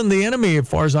embolden the enemy as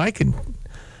far as I can.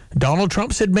 Donald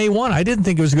Trump said May 1. I didn't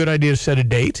think it was a good idea to set a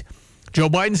date. Joe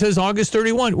Biden says August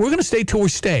 31. We're going to stay till we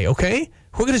stay, okay?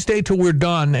 We're going to stay till we're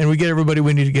done and we get everybody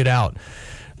we need to get out.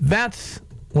 That's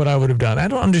what I would have done. I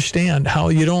don't understand how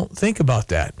you don't think about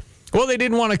that. Well, they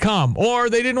didn't want to come, or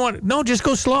they didn't want... No, just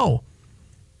go slow.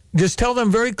 Just tell them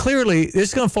very clearly, this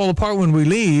is going to fall apart when we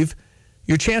leave.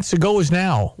 Your chance to go is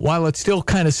now, while it's still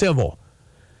kind of civil.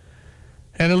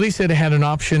 And at least they had an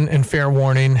option and fair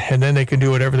warning, and then they can do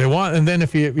whatever they want. And then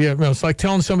if you it's like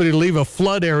telling somebody to leave a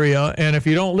flood area, and if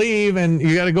you don't leave and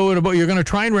you got to go in a boat, you're going to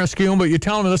try and rescue them, but you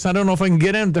tell them, listen, I don't know if I can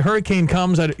get in. If the hurricane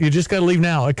comes, you just got to leave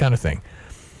now, that kind of thing.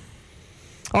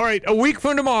 All right, a week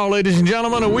from tomorrow, ladies and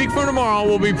gentlemen, a week from tomorrow,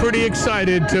 we'll be pretty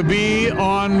excited to be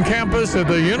on campus at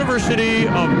the University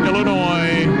of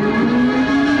Illinois.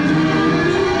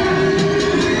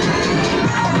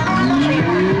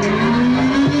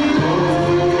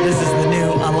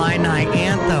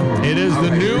 Anthem. It is the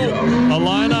new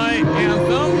Illini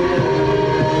anthem.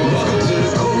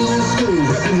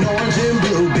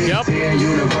 Yep.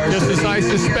 Just as I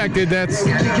suspected, that's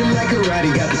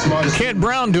Kent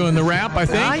Brown doing the rap, I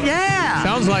think. Yeah.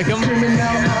 Sounds like him.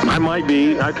 I might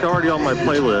be. It's already on my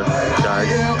playlist,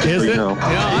 guys. Is it? Yeah,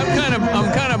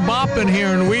 I'm kind of bopping here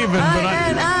and weaving, but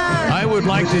I would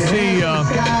like to see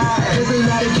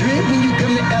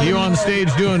you on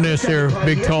stage doing this here,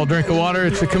 big tall drink of water.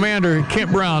 It's the Commander,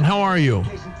 Kent Brown. How are you?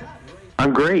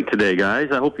 I'm great today,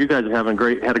 guys. I hope you guys are had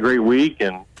a great week.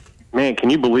 And man, can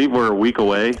you believe we're a week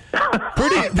away?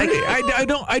 Pretty.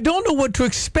 I don't know what to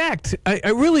expect. I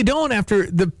really don't after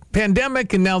the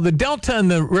pandemic and now the Delta and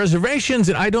the reservations.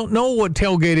 And I don't know what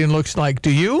tailgating looks like.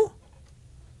 Do you?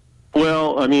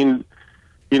 Well, I mean,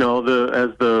 as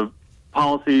the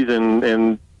policies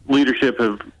and leadership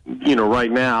have,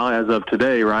 right now, as of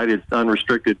today, right, it's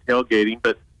unrestricted tailgating.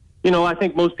 But, I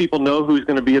think most people know who's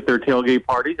going to be at their tailgate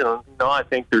parties. And, I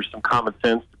think there's some common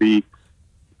sense to be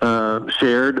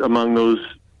shared among those,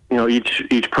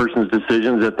 each person's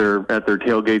decisions at their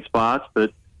tailgate spots.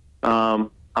 But I'm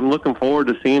looking forward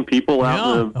to seeing people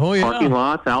out in the parking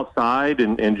lots outside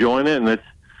and enjoying it. And it's,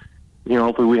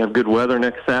 hopefully we have good weather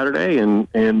next Saturday and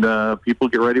people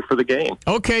get ready for the game.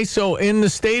 Okay, so in the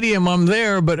stadium, I'm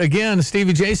there, but again,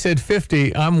 Stevie J said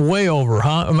 50. I'm way over,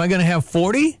 huh? Am I going to have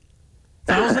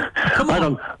 40,000? Come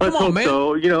on, let's hope man.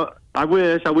 So. I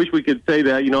wish we could say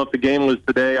that. If the game was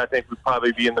today, I think we'd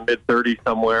probably be in the mid-30s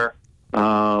somewhere.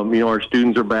 Our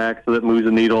students are back, so that moves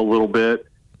the needle a little bit.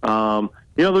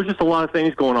 There's just a lot of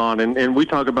things going on, and we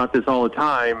talk about this all the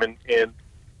time, and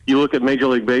you look at Major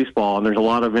League Baseball, and there's a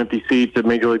lot of empty seats at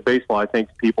Major League Baseball. I think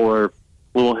people are a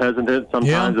little hesitant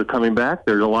sometimes of coming back.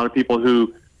 There's a lot of people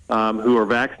who are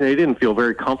vaccinated and feel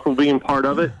very comfortable being part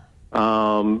of it,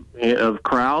 of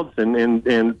crowds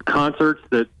and concerts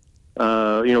that,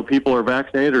 people are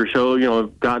vaccinated or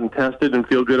have gotten tested and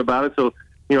feel good about it. So,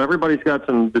 everybody's got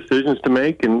some decisions to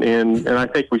make, and I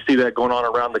think we see that going on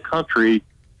around the country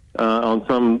on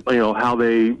some, how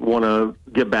they want to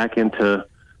get back into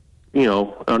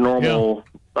a normal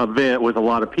event with a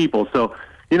lot of people. So,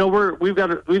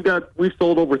 we've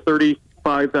sold over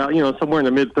 35,000, somewhere in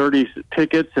the mid-30s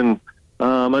tickets, and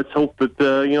let's hope that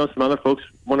some other folks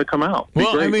want to come out.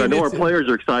 Well, I know our players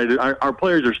are excited. Our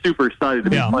players are super excited to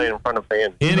be playing in front of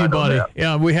fans. Anybody?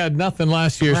 Yeah, we had nothing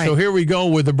last year, so here we go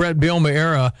with the Brett Bielema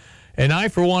era. And I,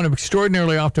 for one, am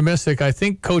extraordinarily optimistic. I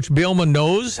think Coach Bielema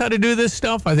knows how to do this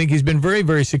stuff. I think he's been very,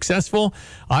 very successful.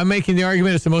 I'm making the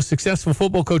argument it's the most successful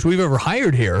football coach we've ever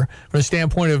hired here from the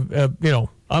standpoint of,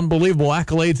 unbelievable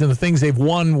accolades and the things they've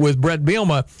won with Brett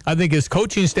Bielema. I think his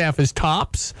coaching staff is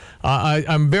tops.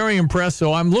 I'm very impressed,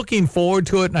 so I'm looking forward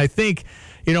to it. And I think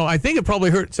it probably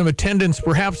hurt some attendance,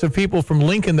 perhaps, of people from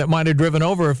Lincoln that might have driven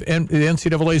over if the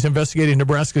NCAA is investigating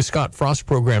Nebraska's Scott Frost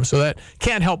program. So that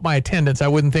can't help my attendance, I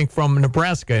wouldn't think, from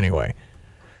Nebraska anyway.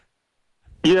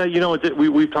 Yeah,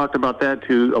 we've talked about that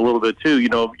too a little bit too.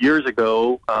 Years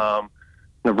ago,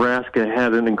 Nebraska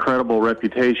had an incredible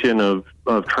reputation of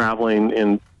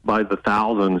traveling by the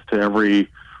thousands to every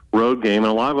road game,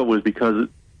 and a lot of it was because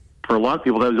for a lot of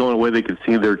people that was the only way they could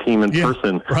see their team in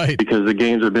person, right? Because the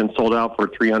games have been sold out for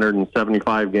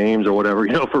 375 games or whatever,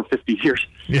 for 50 years.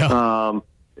 Yeah.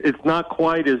 It's not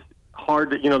quite as hard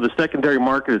to, the secondary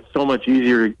market is so much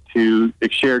easier to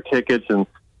share tickets and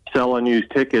sell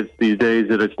unused tickets these days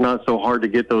that it's not so hard to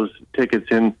get those tickets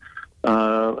in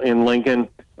Lincoln.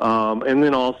 And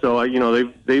then also,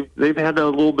 they've had a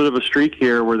little bit of a streak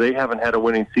here where they haven't had a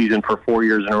winning season for 4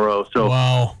 years in a row. So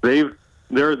wow.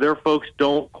 Their folks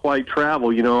don't quite travel.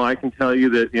 I can tell you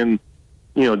that in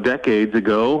decades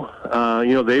ago,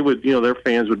 they would their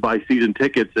fans would buy season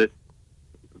tickets at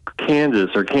Kansas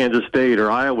or Kansas State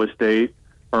or Iowa State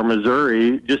or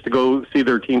Missouri just to go see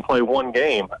their team play one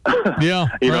game. Yeah,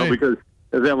 because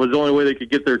that was the only way they could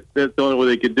that's the only way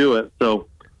they could do it. So.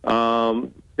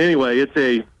 Anyway,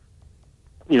 it's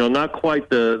not quite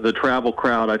the travel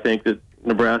crowd I think that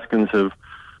Nebraskans have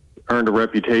earned a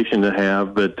reputation to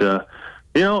have, but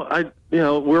we're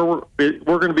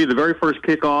going to be the very first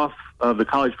kickoff of the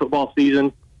college football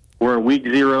season. We're in week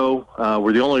 0.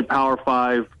 We're the only Power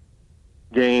 5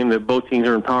 game that both teams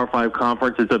are in Power 5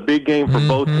 conference. It's a big game for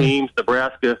both teams.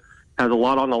 Nebraska has a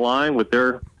lot on the line with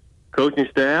their coaching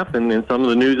staff and some of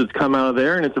the news that's come out of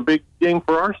there, and it's a big thing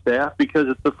for our staff because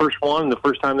it's the first one, the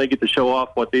first time they get to show off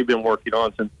what they've been working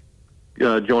on since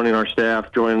joining our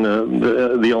staff, joining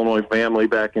the Illinois family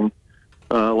back in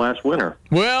last winter.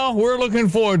 Well, we're looking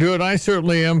forward to it. I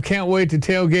certainly am. Can't wait to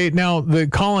tailgate. Now, the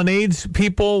colonnades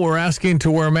people were asking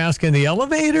to wear a mask in the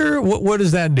elevator. What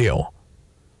is that deal?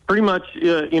 Pretty much,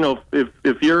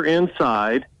 if you're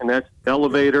inside, and that's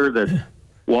elevator, that's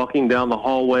walking down the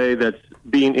hallway, that's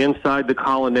being inside the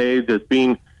colonnade, that's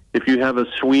being, if you have a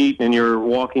suite and you're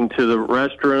walking to the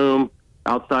restroom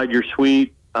outside your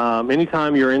suite,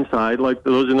 anytime you're inside, like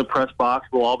those in the press box,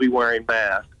 will all be wearing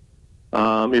masks.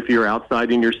 If you're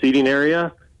outside in your seating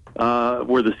area,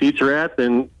 where the seats are at,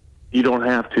 then you don't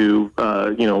have to,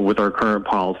 with our current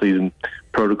policies and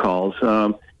protocols.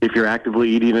 If you're actively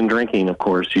eating and drinking, of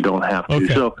course, you don't have to.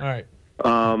 Okay. So, all right.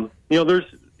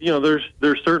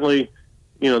 There's certainly,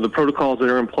 the protocols that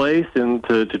are in place and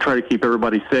to try to keep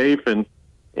everybody safe and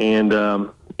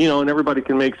everybody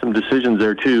can make some decisions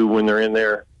there too when they're in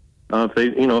there. If they,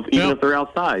 if they're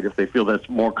outside, if they feel that's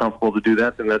more comfortable to do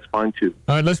that, then that's fine too.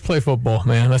 All right, let's play football,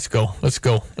 man. Let's go. Let's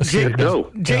go.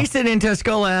 Jason in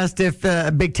Tuscola asked if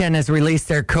Big Ten has released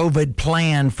their COVID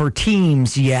plan for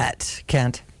teams yet,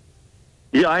 Kent.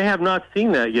 Yeah, I have not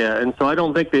seen that yet, and so I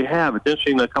don't think they have. It's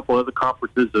interesting that a couple other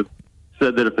conferences have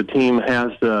said that if a team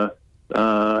has to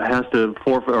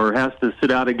forfeit or has to sit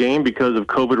out a game because of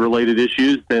COVID-related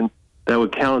issues, then that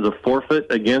would count as a forfeit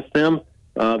against them.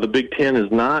 The Big Ten has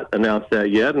not announced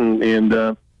that yet, and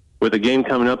with a game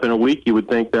coming up in a week, you would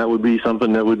think that would be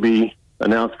something that would be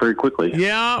announced very quickly.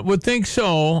 Yeah, would think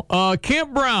so.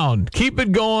 Kent Brown, keep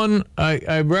it going.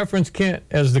 I referenced Kent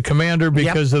as the commander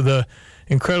because of the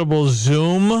incredible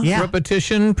Zoom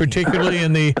repetition, particularly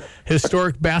in the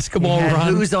historic basketball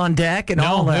run. Who's on deck and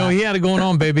all that. No, he had it going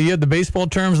on, baby. You had the baseball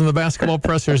terms and the basketball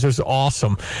pressers. It was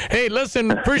awesome. Hey,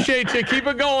 listen, appreciate you. Keep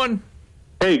it going.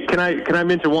 Hey, can I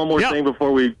mention one more thing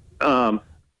before we,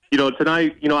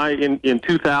 tonight, in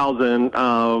 2000,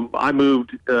 I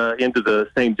moved into the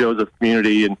St. Joseph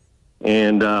community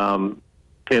and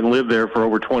lived there for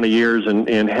over 20 years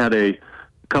and had a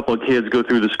couple of kids go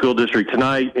through the school district.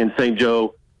 Tonight in St.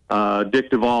 Joe,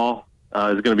 Dick Duvall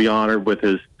is going to be honored with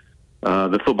his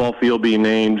the football field being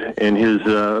named and his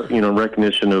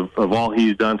recognition of all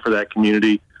he's done for that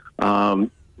community.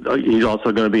 He's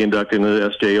also going to be inducted into the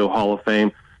SJO Hall of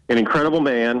Fame. An incredible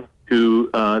man who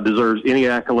deserves any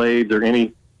accolades or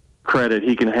any credit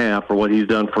he can have for what he's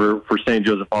done for St.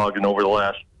 Joseph Ogden over the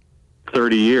last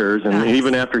 30 years. And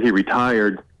even after he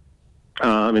retired,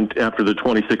 and after the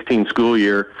 2016 school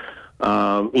year,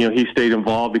 he stayed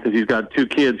involved because he's got two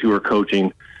kids who are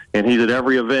coaching, and he's at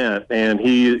every event, and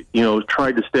he,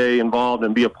 tried to stay involved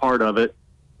and be a part of it.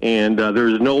 And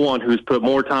there's no one who's put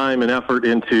more time and effort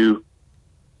into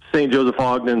St. Joseph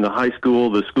Ogden, the high school,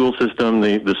 the school system,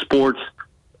 the sports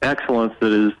excellence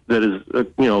that is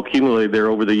accumulated there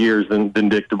over the years than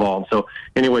Dick Duvall. So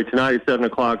anyway, tonight at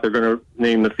 7:00 they're going to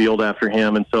name the field after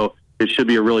him, and so it should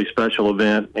be a really special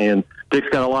event. And Dick's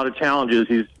got a lot of challenges.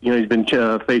 He's been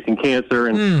facing cancer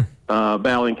and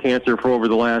battling cancer for over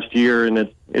the last year, and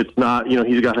it's not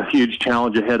he's got a huge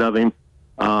challenge ahead of him.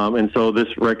 And so this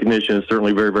recognition is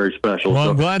certainly very, very special. Well,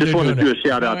 so I'm glad just wanted to do a it.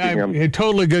 shout out to him. A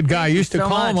totally good guy. I used to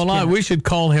call him a lot. We should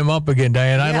call him up again,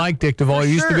 Diane. I like Dick Duvall.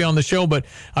 He used to be on the show, but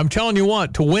I'm telling you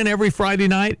what, to win every Friday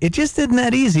night, it just isn't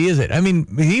that easy, is it? I mean,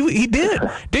 he did.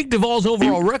 Dick Duvall's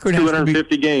overall record has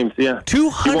 250 games, yeah.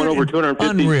 200. He won over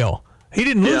 250. Unreal. He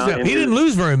didn't lose them. He didn't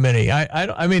lose very many.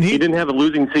 I mean, he didn't have a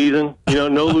losing season.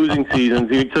 No losing seasons.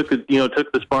 He took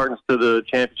the Spartans to the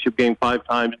championship game 5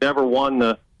 times. Never won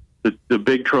the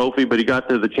big trophy, but he got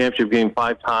to the championship game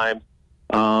 5 times.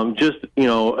 Just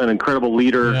an incredible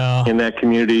leader in that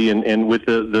community, and with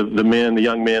the men, the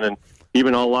young men, and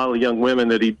even a lot of the young women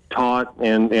that he taught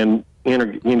and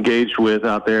engaged with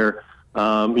out there.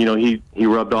 He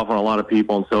rubbed off on a lot of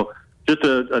people, and so just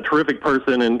a terrific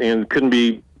person, and couldn't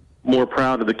be more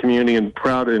proud of the community and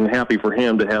proud and happy for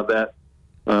him to have that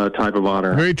type of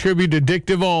honor. Great tribute to Dick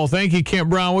Duvall. Thank you, Kent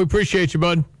Brown. We appreciate you,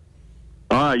 bud.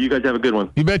 All right, you guys have a good one.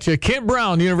 You betcha. Kent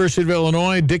Brown, University of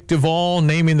Illinois, Dick Duvall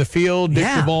naming the field, Dick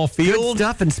Duvall Field. Good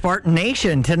stuff in Spartan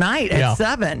Nation tonight at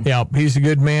 7. Yeah, he's a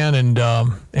good man and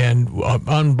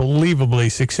unbelievably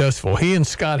successful. He and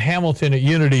Scott Hamilton at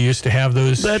Unity used to have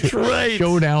those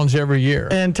showdowns every year.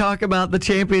 And talk about the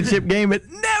championship game at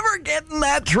never getting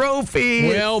that trophy.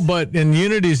 Well, but in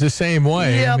Unity's the same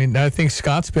way. Yep. I mean, I think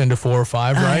Scott's been to 4 or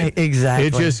 5, right?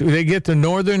 Exactly. They get the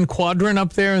northern quadrant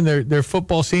up there, and their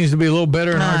football seems to be a little better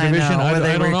in our division.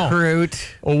 I don't know.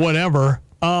 Or whatever.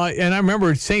 And I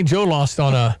remember St. Joe lost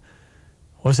on a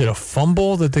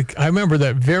fumble? I remember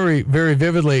that very, very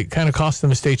vividly. It kind of cost them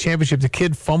a state championship. The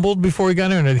kid fumbled before he got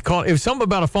there, and it was something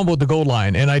about a fumble at the goal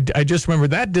line, and I just remember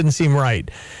that didn't seem right.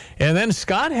 And then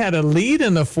Scott had a lead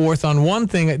in the 4th on one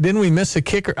thing. Didn't we miss a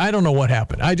kicker? I don't know what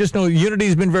happened. I just know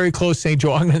Unity's been very close. St.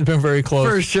 Joe Ogden's been very close.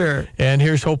 For sure. And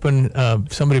here's hoping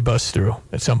somebody busts through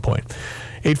at some point.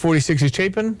 846 is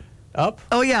Chapin up?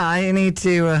 Oh, yeah, I need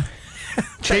to...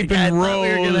 Chapin Rose. We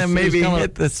were going to maybe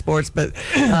hit the sports, but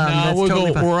we'll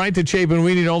go right to Chapin.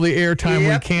 We need all the airtime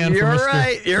we can from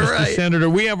Mr. Senator.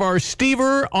 We have our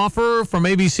Stever offer from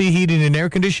ABC Heating and Air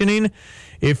Conditioning.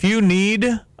 If you need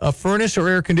a furnace or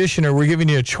air conditioner, we're giving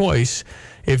you a choice.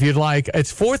 If you'd like,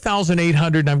 it's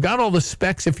 $4,800, and I've got all the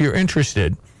specs if you're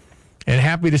interested. And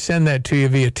happy to send that to you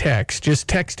via text. Just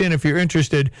text in if you're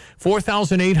interested.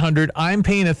 $4,800. I'm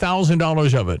paying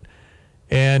 $1,000 of it.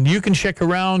 And you can check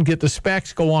around, get the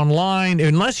specs, go online.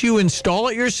 Unless you install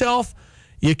it yourself,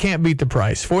 you can't beat the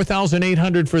price.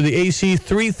 $4,800 for the AC,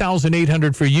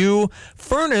 $3,800 for you.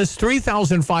 Furnace,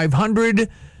 $3,500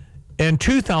 and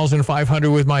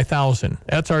 $2,500 with my $1,000.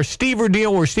 That's our Stever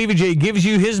deal where Stevie J gives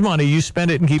you his money. You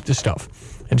spend it and keep the stuff.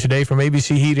 And today from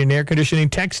ABC Heat and Air Conditioning,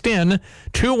 text in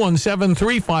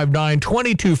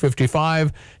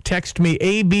 217-359-2255. Text me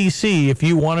ABC if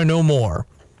you want to know more.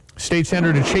 State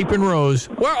Senator Chapin Rose,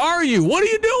 where are you? What are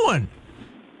you doing?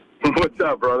 What's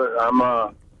up, brother? I'm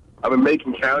in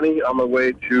Macon County on my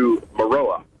way to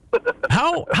Maroa.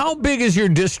 How big is your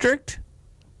district?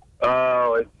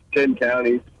 Oh, it's 10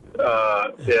 counties.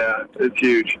 Yeah, it's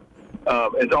huge.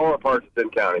 It's all parts of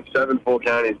 10 counties, 7 full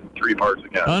counties and 3 parts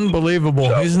of counties. Unbelievable.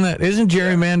 So, isn't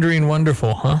gerrymandering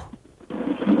wonderful, huh?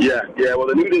 Yeah. Well,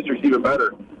 the new district's even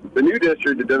better. The new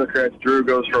district the Democrats drew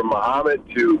goes from Mahomet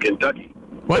to Kentucky.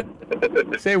 What?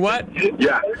 Say what?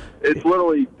 Yeah, it's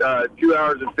literally 2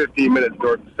 hours and 15 minutes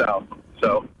north to south.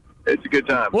 So it's a good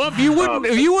time. Well, if you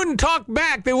wouldn't talk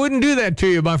back, they wouldn't do that to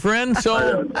you, my friend.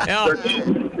 So,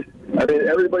 I mean,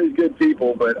 everybody's good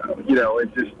people, but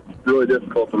it's just really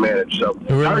difficult to manage. So,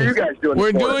 how are you guys doing?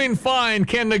 We're doing fine.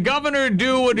 Can the governor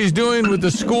do what he's doing with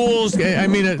the schools? I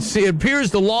mean, it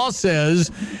appears the law says,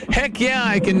 heck yeah,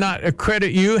 I can not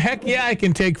accredit you. Heck yeah, I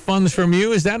can take funds from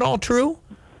you. Is that all true?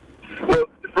 Well,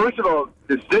 first of all,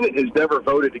 the Senate has never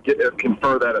voted to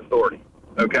confer that authority.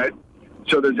 Okay,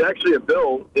 so there's actually a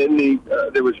bill in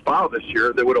that was filed this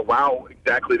year that would allow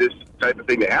exactly this type of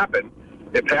thing to happen.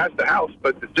 It passed the House,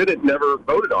 but the Senate never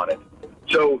voted on it.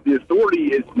 So the authority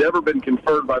has never been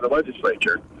conferred by the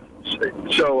legislature.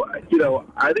 So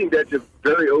I think that's a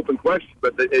very open question.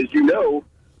 But as you know,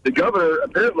 the governor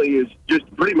apparently is just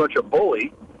pretty much a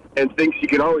bully and thinks he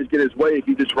can always get his way if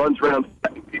he just runs around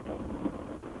threatening people.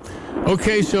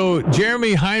 Okay, so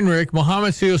Jeremy Heinrich,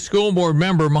 Mahomet Seymour school board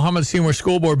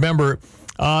member,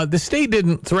 the state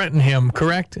didn't threaten him,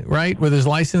 correct? Right? With his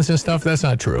license and stuff? That's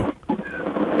not true.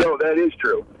 No, that is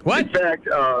true. What? In fact,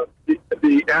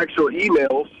 the actual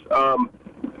emails,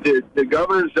 the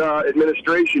governor's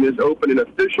administration has opened an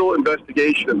official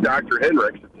investigation of Dr.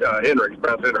 Hendricks,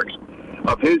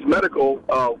 of his medical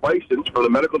license from the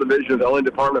medical division of the Illinois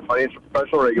Department of Financial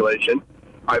Professional Regulation.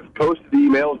 I've posted the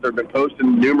emails. They've been posted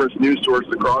in numerous news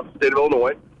sources across the state of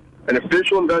Illinois. An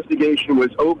official investigation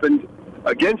was opened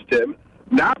against him,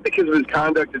 not because of his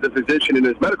conduct as a physician in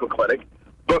his medical clinic,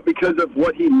 but because of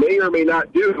what he may or may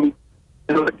not do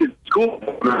in elected school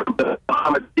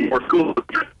Mahomet Seymour school.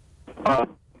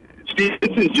 Steve,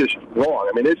 this is just wrong.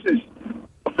 I mean, this is,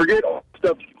 forget all the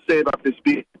stuff you can say about this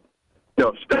being,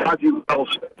 Stasi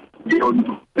Wells, they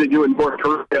do in North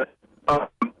Korea.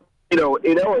 In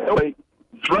Illinois,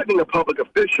 threatening a public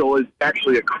official is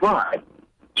actually a crime.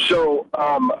 So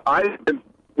I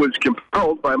was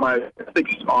compelled by my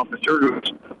ethics officer,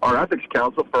 who's our ethics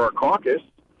counsel for our caucus,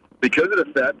 because of the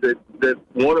fact that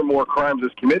one or more crimes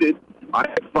was committed. I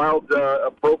filed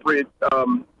appropriate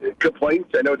complaints.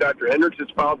 I know Dr. Hendricks has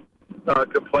filed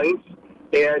complaints.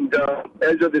 And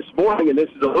as of this morning, and this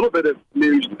is a little bit of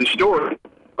news to the story,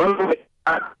 I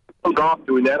was off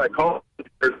doing that. I called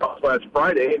last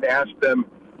Friday and asked them,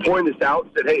 point this out,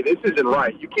 said, hey, this isn't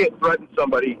right. You can't threaten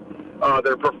somebody,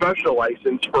 their professional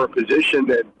license for a position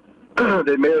that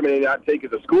they may or may not take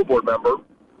as a school board member.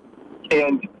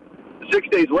 And 6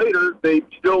 days later, they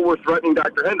still were threatening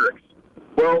Dr. Hendricks.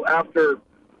 Well, after,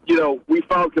 we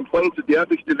filed complaints at the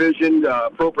ethics division,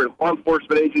 appropriate law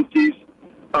enforcement agencies,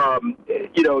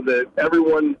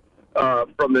 everyone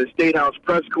from the State House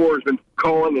Press Corps has been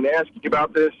calling and asking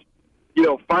about this.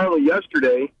 Finally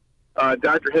yesterday,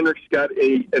 Dr. Hendricks got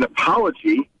an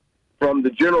apology from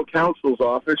the General Counsel's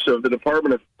Office of the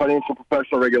Department of Financial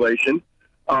Professional Regulation,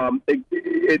 admitting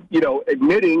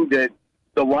that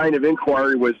the line of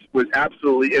inquiry was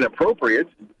absolutely inappropriate.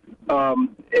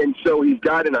 And so he's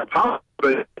got an apology,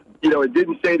 but, it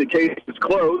didn't say the case was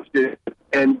closed,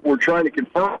 and we're trying to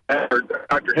confirm that, or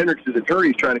Dr. Hendricks' attorney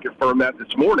is trying to confirm that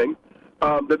this morning,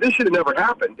 that this should have never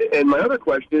happened. And my other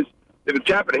question is, if it's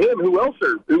happened to him, who else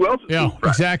is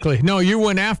exactly. No, you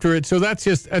went after it, so that's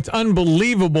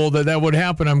unbelievable that would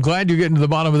happen. I'm glad you're getting to the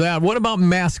bottom of that. What about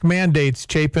mask mandates,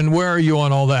 Chapin? Where are you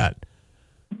on all that?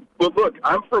 Well, look,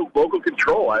 I'm for local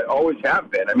control. I always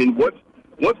have been. I mean, what's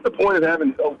the point of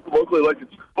having a locally elected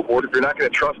school board if you're not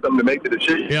going to trust them to make the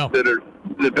decisions that are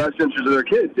in the best interest of their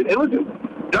kids? And listen,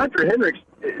 Dr. Hendricks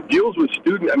deals with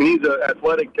students. I mean, he's an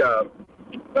athletic.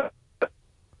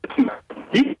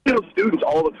 He deals with students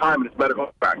all the time in his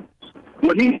medical practice.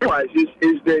 What he realizes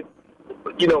is that,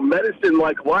 medicine,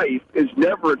 like life, is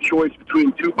never a choice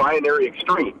between two binary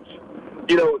extremes.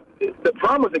 The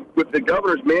problem with the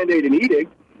governor's mandate and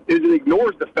edict is it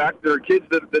ignores the fact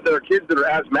that there are kids that are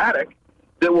asthmatic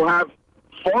that will have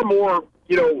far more,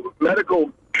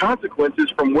 medical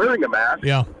consequences from wearing a mask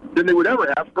than they would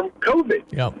ever have from COVID.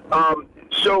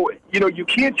 So, you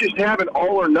can't just have an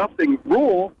all or nothing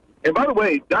rule. And by the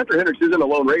way, Dr. Hendricks isn't a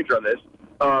lone ranger on this.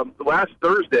 Last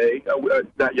Thursday,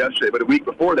 not yesterday, but a week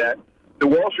before that, the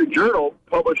Wall Street Journal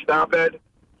published an op-ed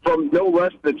from no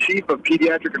less than the chief of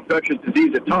pediatric infectious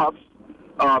disease at Tufts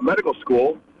Medical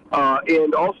School,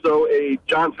 and also a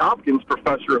Johns Hopkins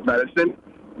professor of medicine.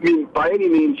 I mean, by any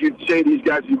means, you'd say these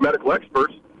guys are medical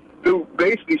experts, who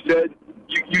basically said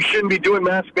you shouldn't be doing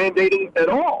mask mandating at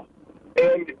all.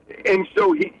 And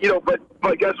so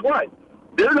but guess what?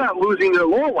 They're not losing their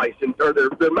law license or their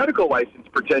medical license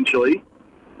potentially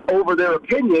over their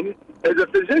opinion as a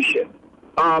physician.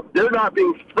 They're not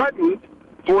being threatened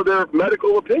for their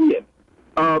medical opinion.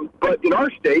 But in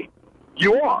our state,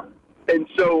 you are. And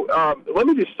so let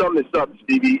me just sum this up,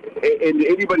 Stevie, and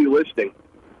anybody listening.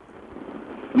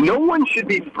 No one should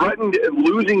be threatened at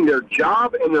losing their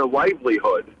job and their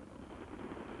livelihood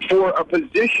for a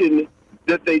position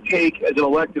that they take as an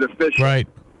elected official. Right.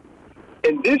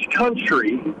 In this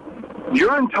country,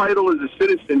 you're entitled as a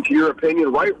citizen to your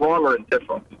opinion, right, wrong, or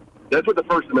indifferent. That's what the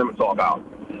First Amendment's all about.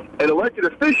 An elected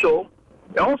official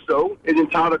also is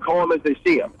entitled to call them as they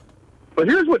see them. But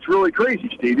here's what's really crazy,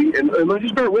 Stevie, and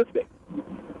just bear with me.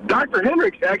 Dr.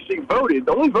 Hendricks actually voted.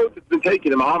 The only vote that's been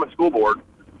taken in the Mahomet School Board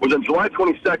was on July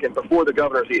 22nd before the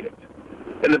governor's edict.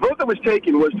 And the vote that was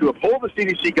taken was to uphold the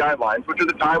CDC guidelines, which at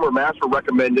the time were masks were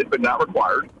recommended but not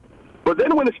required, but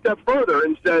then went a step further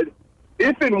and said,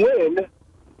 if and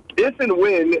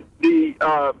when the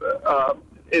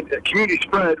community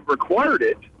spread required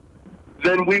it,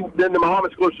 then the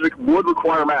Mahomet School District would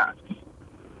require masks.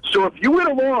 So if you went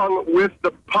along with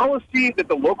the policy that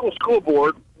the local school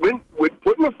board would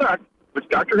put in effect, which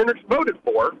Dr. Hendricks voted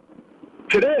for,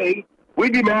 today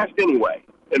we'd be masked anyway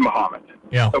in Mahomet.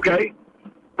 Yeah. Okay?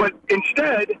 But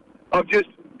instead of just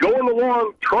going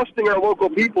along, trusting our local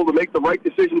people to make the right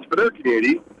decisions for their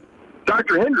community,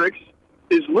 Dr. Hendricks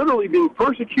is literally being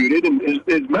persecuted and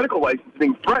his medical license is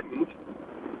being threatened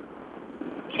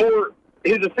for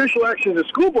his official action as a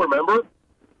school board member,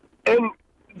 and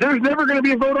there's never going to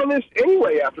be a vote on this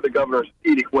anyway after the governor's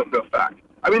edict went into effect.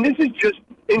 I mean, this is just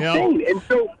insane. Yep. And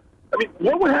so, I mean,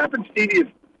 what would happen,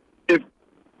 Stevie, if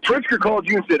Pritzker called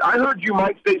you and said, I heard you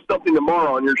might say something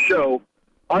tomorrow on your show,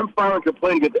 I'm filing a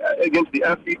complaint against the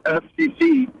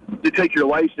FCC to take your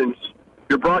license,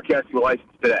 your broadcasting license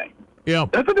today. Yeah.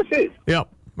 That's what this is. Yeah.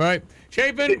 Right.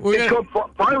 Chapin, it's called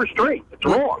prior restraint. It's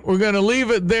wrong. We're going to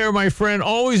leave it there, my friend.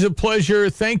 Always a pleasure.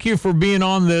 Thank you for being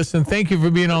on this, and thank you for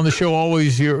being on the show.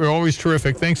 You're always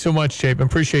terrific. Thanks so much, Chapin.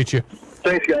 Appreciate you.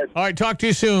 Thanks, guys. All right, talk to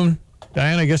you soon.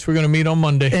 Diane, I guess we're going to meet on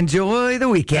Monday. Enjoy the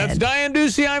weekend. That's Diane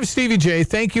Ducey. I'm Stevie J.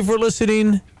 Thank you for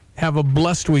listening. Have a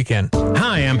blessed weekend.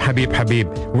 Hi, I'm Habib.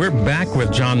 We're back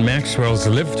with John Maxwell's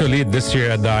Live to Lead this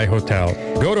year at the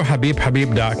iHotel. Go to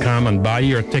habibhabib.com and buy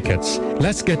your tickets.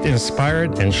 Let's get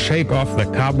inspired and shake off the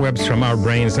cobwebs from our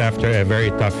brains after a very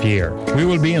tough year. We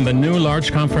will be in the new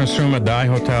large conference room at the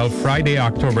iHotel Friday,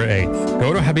 October 8th.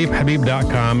 Go to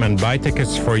habibhabib.com and buy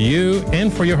tickets for you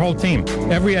and for your whole team.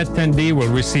 Every attendee will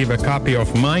receive a copy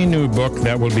of my new book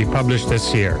that will be published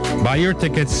this year. Buy your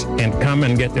tickets and come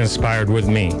and get inspired with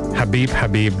me.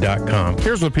 habibhabib.com.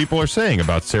 Here's what people are saying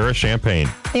about Sarah Champagne.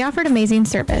 They offered amazing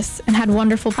service and had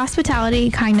wonderful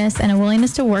hospitality, kindness, and a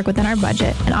willingness to work within our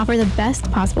budget and offer the best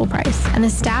possible price. And the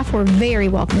staff were very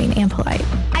welcoming and polite.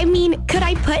 I mean, could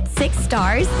I put 6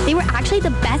 stars? They were actually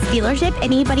the best dealership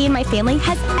anybody in my family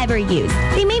has ever used.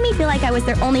 They made me feel like I was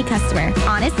their only customer.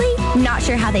 Honestly, not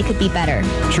sure how they could be better.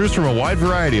 Choose from a wide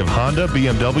variety of Honda,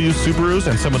 BMW, Subarus,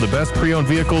 and some of the best pre-owned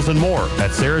vehicles and more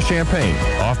at Sarah Champagne,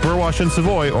 off Burwash and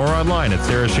Savoy, or online at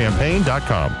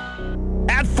sarahchampagne.com.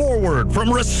 At Forward from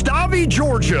Rustavi,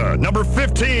 Georgia, number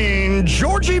 15,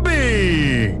 Georgie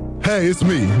B. Hey, it's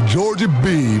me, Georgie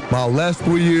B. My last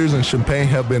 3 years in Champaign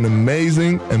have been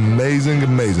amazing.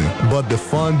 But the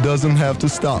fun doesn't have to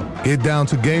stop. Get down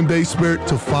to Game Day Spirit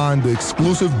to find the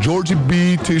exclusive Georgie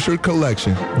B t-shirt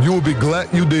collection. You will be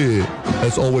glad you did.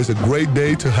 It's always a great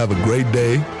day to have a great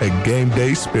day at Game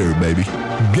Day Spirit, baby.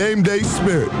 Game Day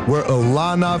Spirit, where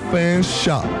Illini fans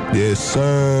shop. Yes,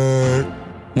 sir.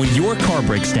 When your car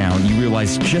breaks down, you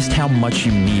realize just how much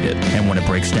you need it. And when it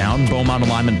breaks down, Beaumont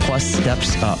Alignment Plus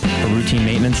steps up. For routine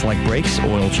maintenance like brakes,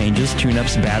 oil changes,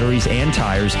 tune-ups, batteries, and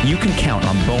tires, you can count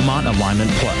on Beaumont Alignment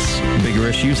Plus. Bigger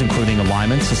issues including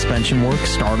alignment, suspension work,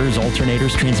 starters,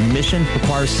 alternators, transmission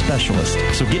requires specialists.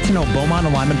 So get to know Beaumont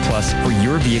Alignment Plus for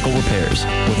your vehicle repairs.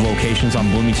 With locations on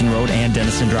Bloomington Road and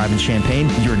Denison Drive in Champaign,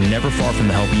 you're never far from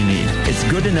the help you need. It's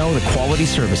good to know the quality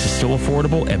service is still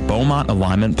affordable at Beaumont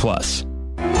Alignment Plus.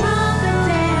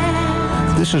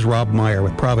 This is Rob Meyer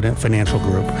with Provident Financial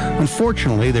Group.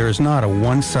 Unfortunately, there is not a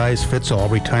one-size-fits-all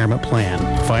retirement plan.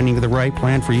 Finding the right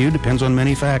plan for you depends on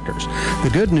many factors. The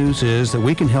good news is that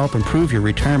we can help improve your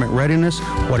retirement readiness,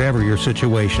 whatever your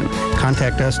situation.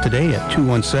 Contact us today at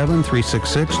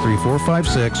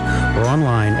 217-366-3456 or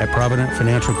online at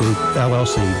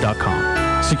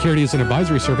providentfinancialgroupllc.com. Securities and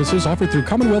advisory services offered through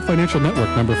Commonwealth Financial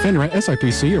Network, member FINRA,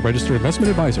 SIPC, a registered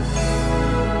investment advisor.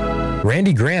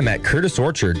 Randy Graham at Curtis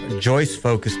Orchard. Joyce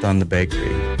focused on the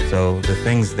bakery, so the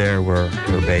things there were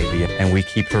her baby, and we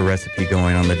keep her recipe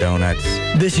going on the donuts.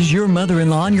 This is your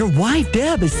mother-in-law, and your wife,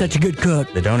 Deb, is such a good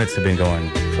cook. The donuts have been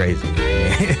going crazy.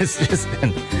 It's just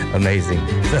been amazing.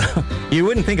 So you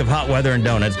wouldn't think of hot weather and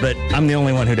donuts, but I'm the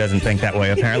only one who doesn't think that way,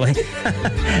 apparently.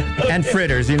 And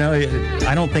fritters, you know,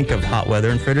 I don't think of hot weather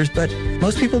and fritters, but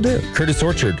most people do. Curtis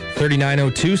Orchard,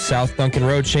 3902 South Duncan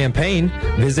Road, Champaign.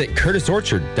 Visit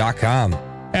curtisorchard.com.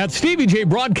 At Stevie J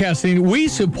Broadcasting, we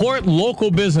support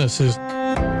local businesses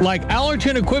like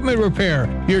Allerton Equipment Repair,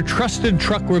 your trusted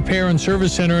truck repair and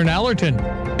service center in Allerton,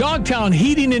 Dogtown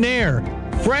Heating and Air,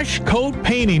 Fresh Coat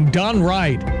Painting done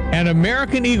right, and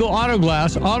American Eagle Auto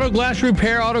Glass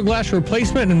repair, auto glass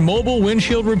replacement, and mobile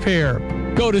windshield repair.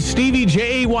 Go to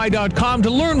StevieJay.com to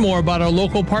learn more about our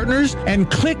local partners and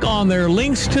click on their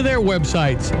links to their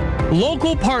websites.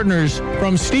 Local partners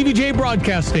from Stevie J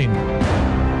Broadcasting.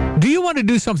 Do you want to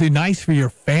do something nice for your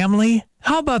family?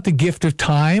 How about the gift of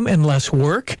time and less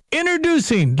work?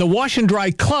 Introducing the Wash and Dry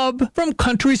Club from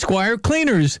Country Squire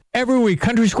Cleaners. Every week,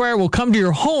 Country Squire will come to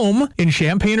your home in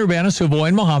Champaign, Urbana, Savoy,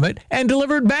 and Mahomet and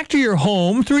deliver it back to your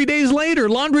home 3 days later.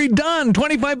 Laundry done.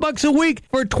 $25 a week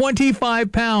for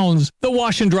 25 pounds. The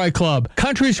Wash and Dry Club.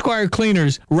 Country Squire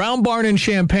Cleaners. Round Barn in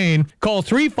Champaign. Call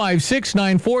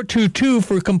 356-9422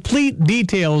 for complete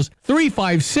details.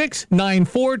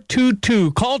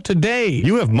 356-9422. Call today.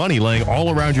 You have money laying all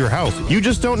around your house. You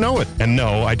just don't know it. And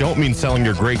no, I don't mean selling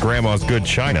your great-grandma's good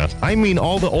china. I mean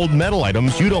all the old metal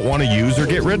items you don't want to use or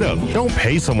get rid of. Don't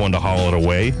pay someone to haul it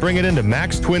away. Bring it into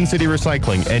Max Twin City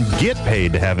Recycling and get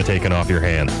paid to have it taken off your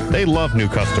hands. They love new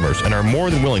customers and are more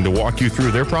than willing to walk you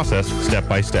through their process step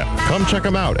by step. Come check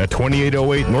them out at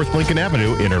 2808 North Lincoln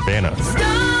Avenue in Urbana.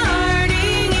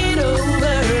 Starting it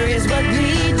over is what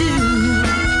we do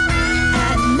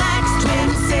at Max Twin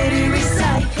City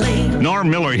Recycling. Norm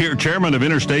Miller here, chairman of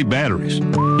Interstate Batteries.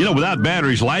 You know, without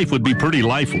batteries, life would be pretty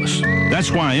lifeless.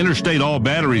 That's why Interstate All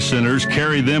Battery Centers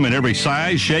carry them in every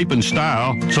size, shape, and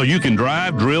style so you can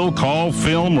drive, drill, call,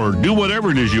 film, or do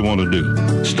whatever it is you want to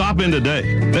do. Stop in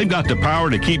today. They've got the power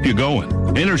to keep you going.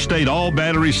 Interstate All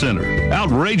Battery Center.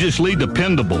 Outrageously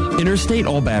dependable. Interstate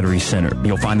All Battery Center.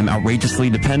 You'll find them outrageously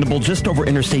dependable just over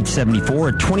Interstate 74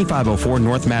 at 2504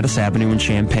 North Mattis Avenue in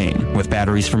Champaign. With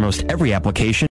batteries for most every application.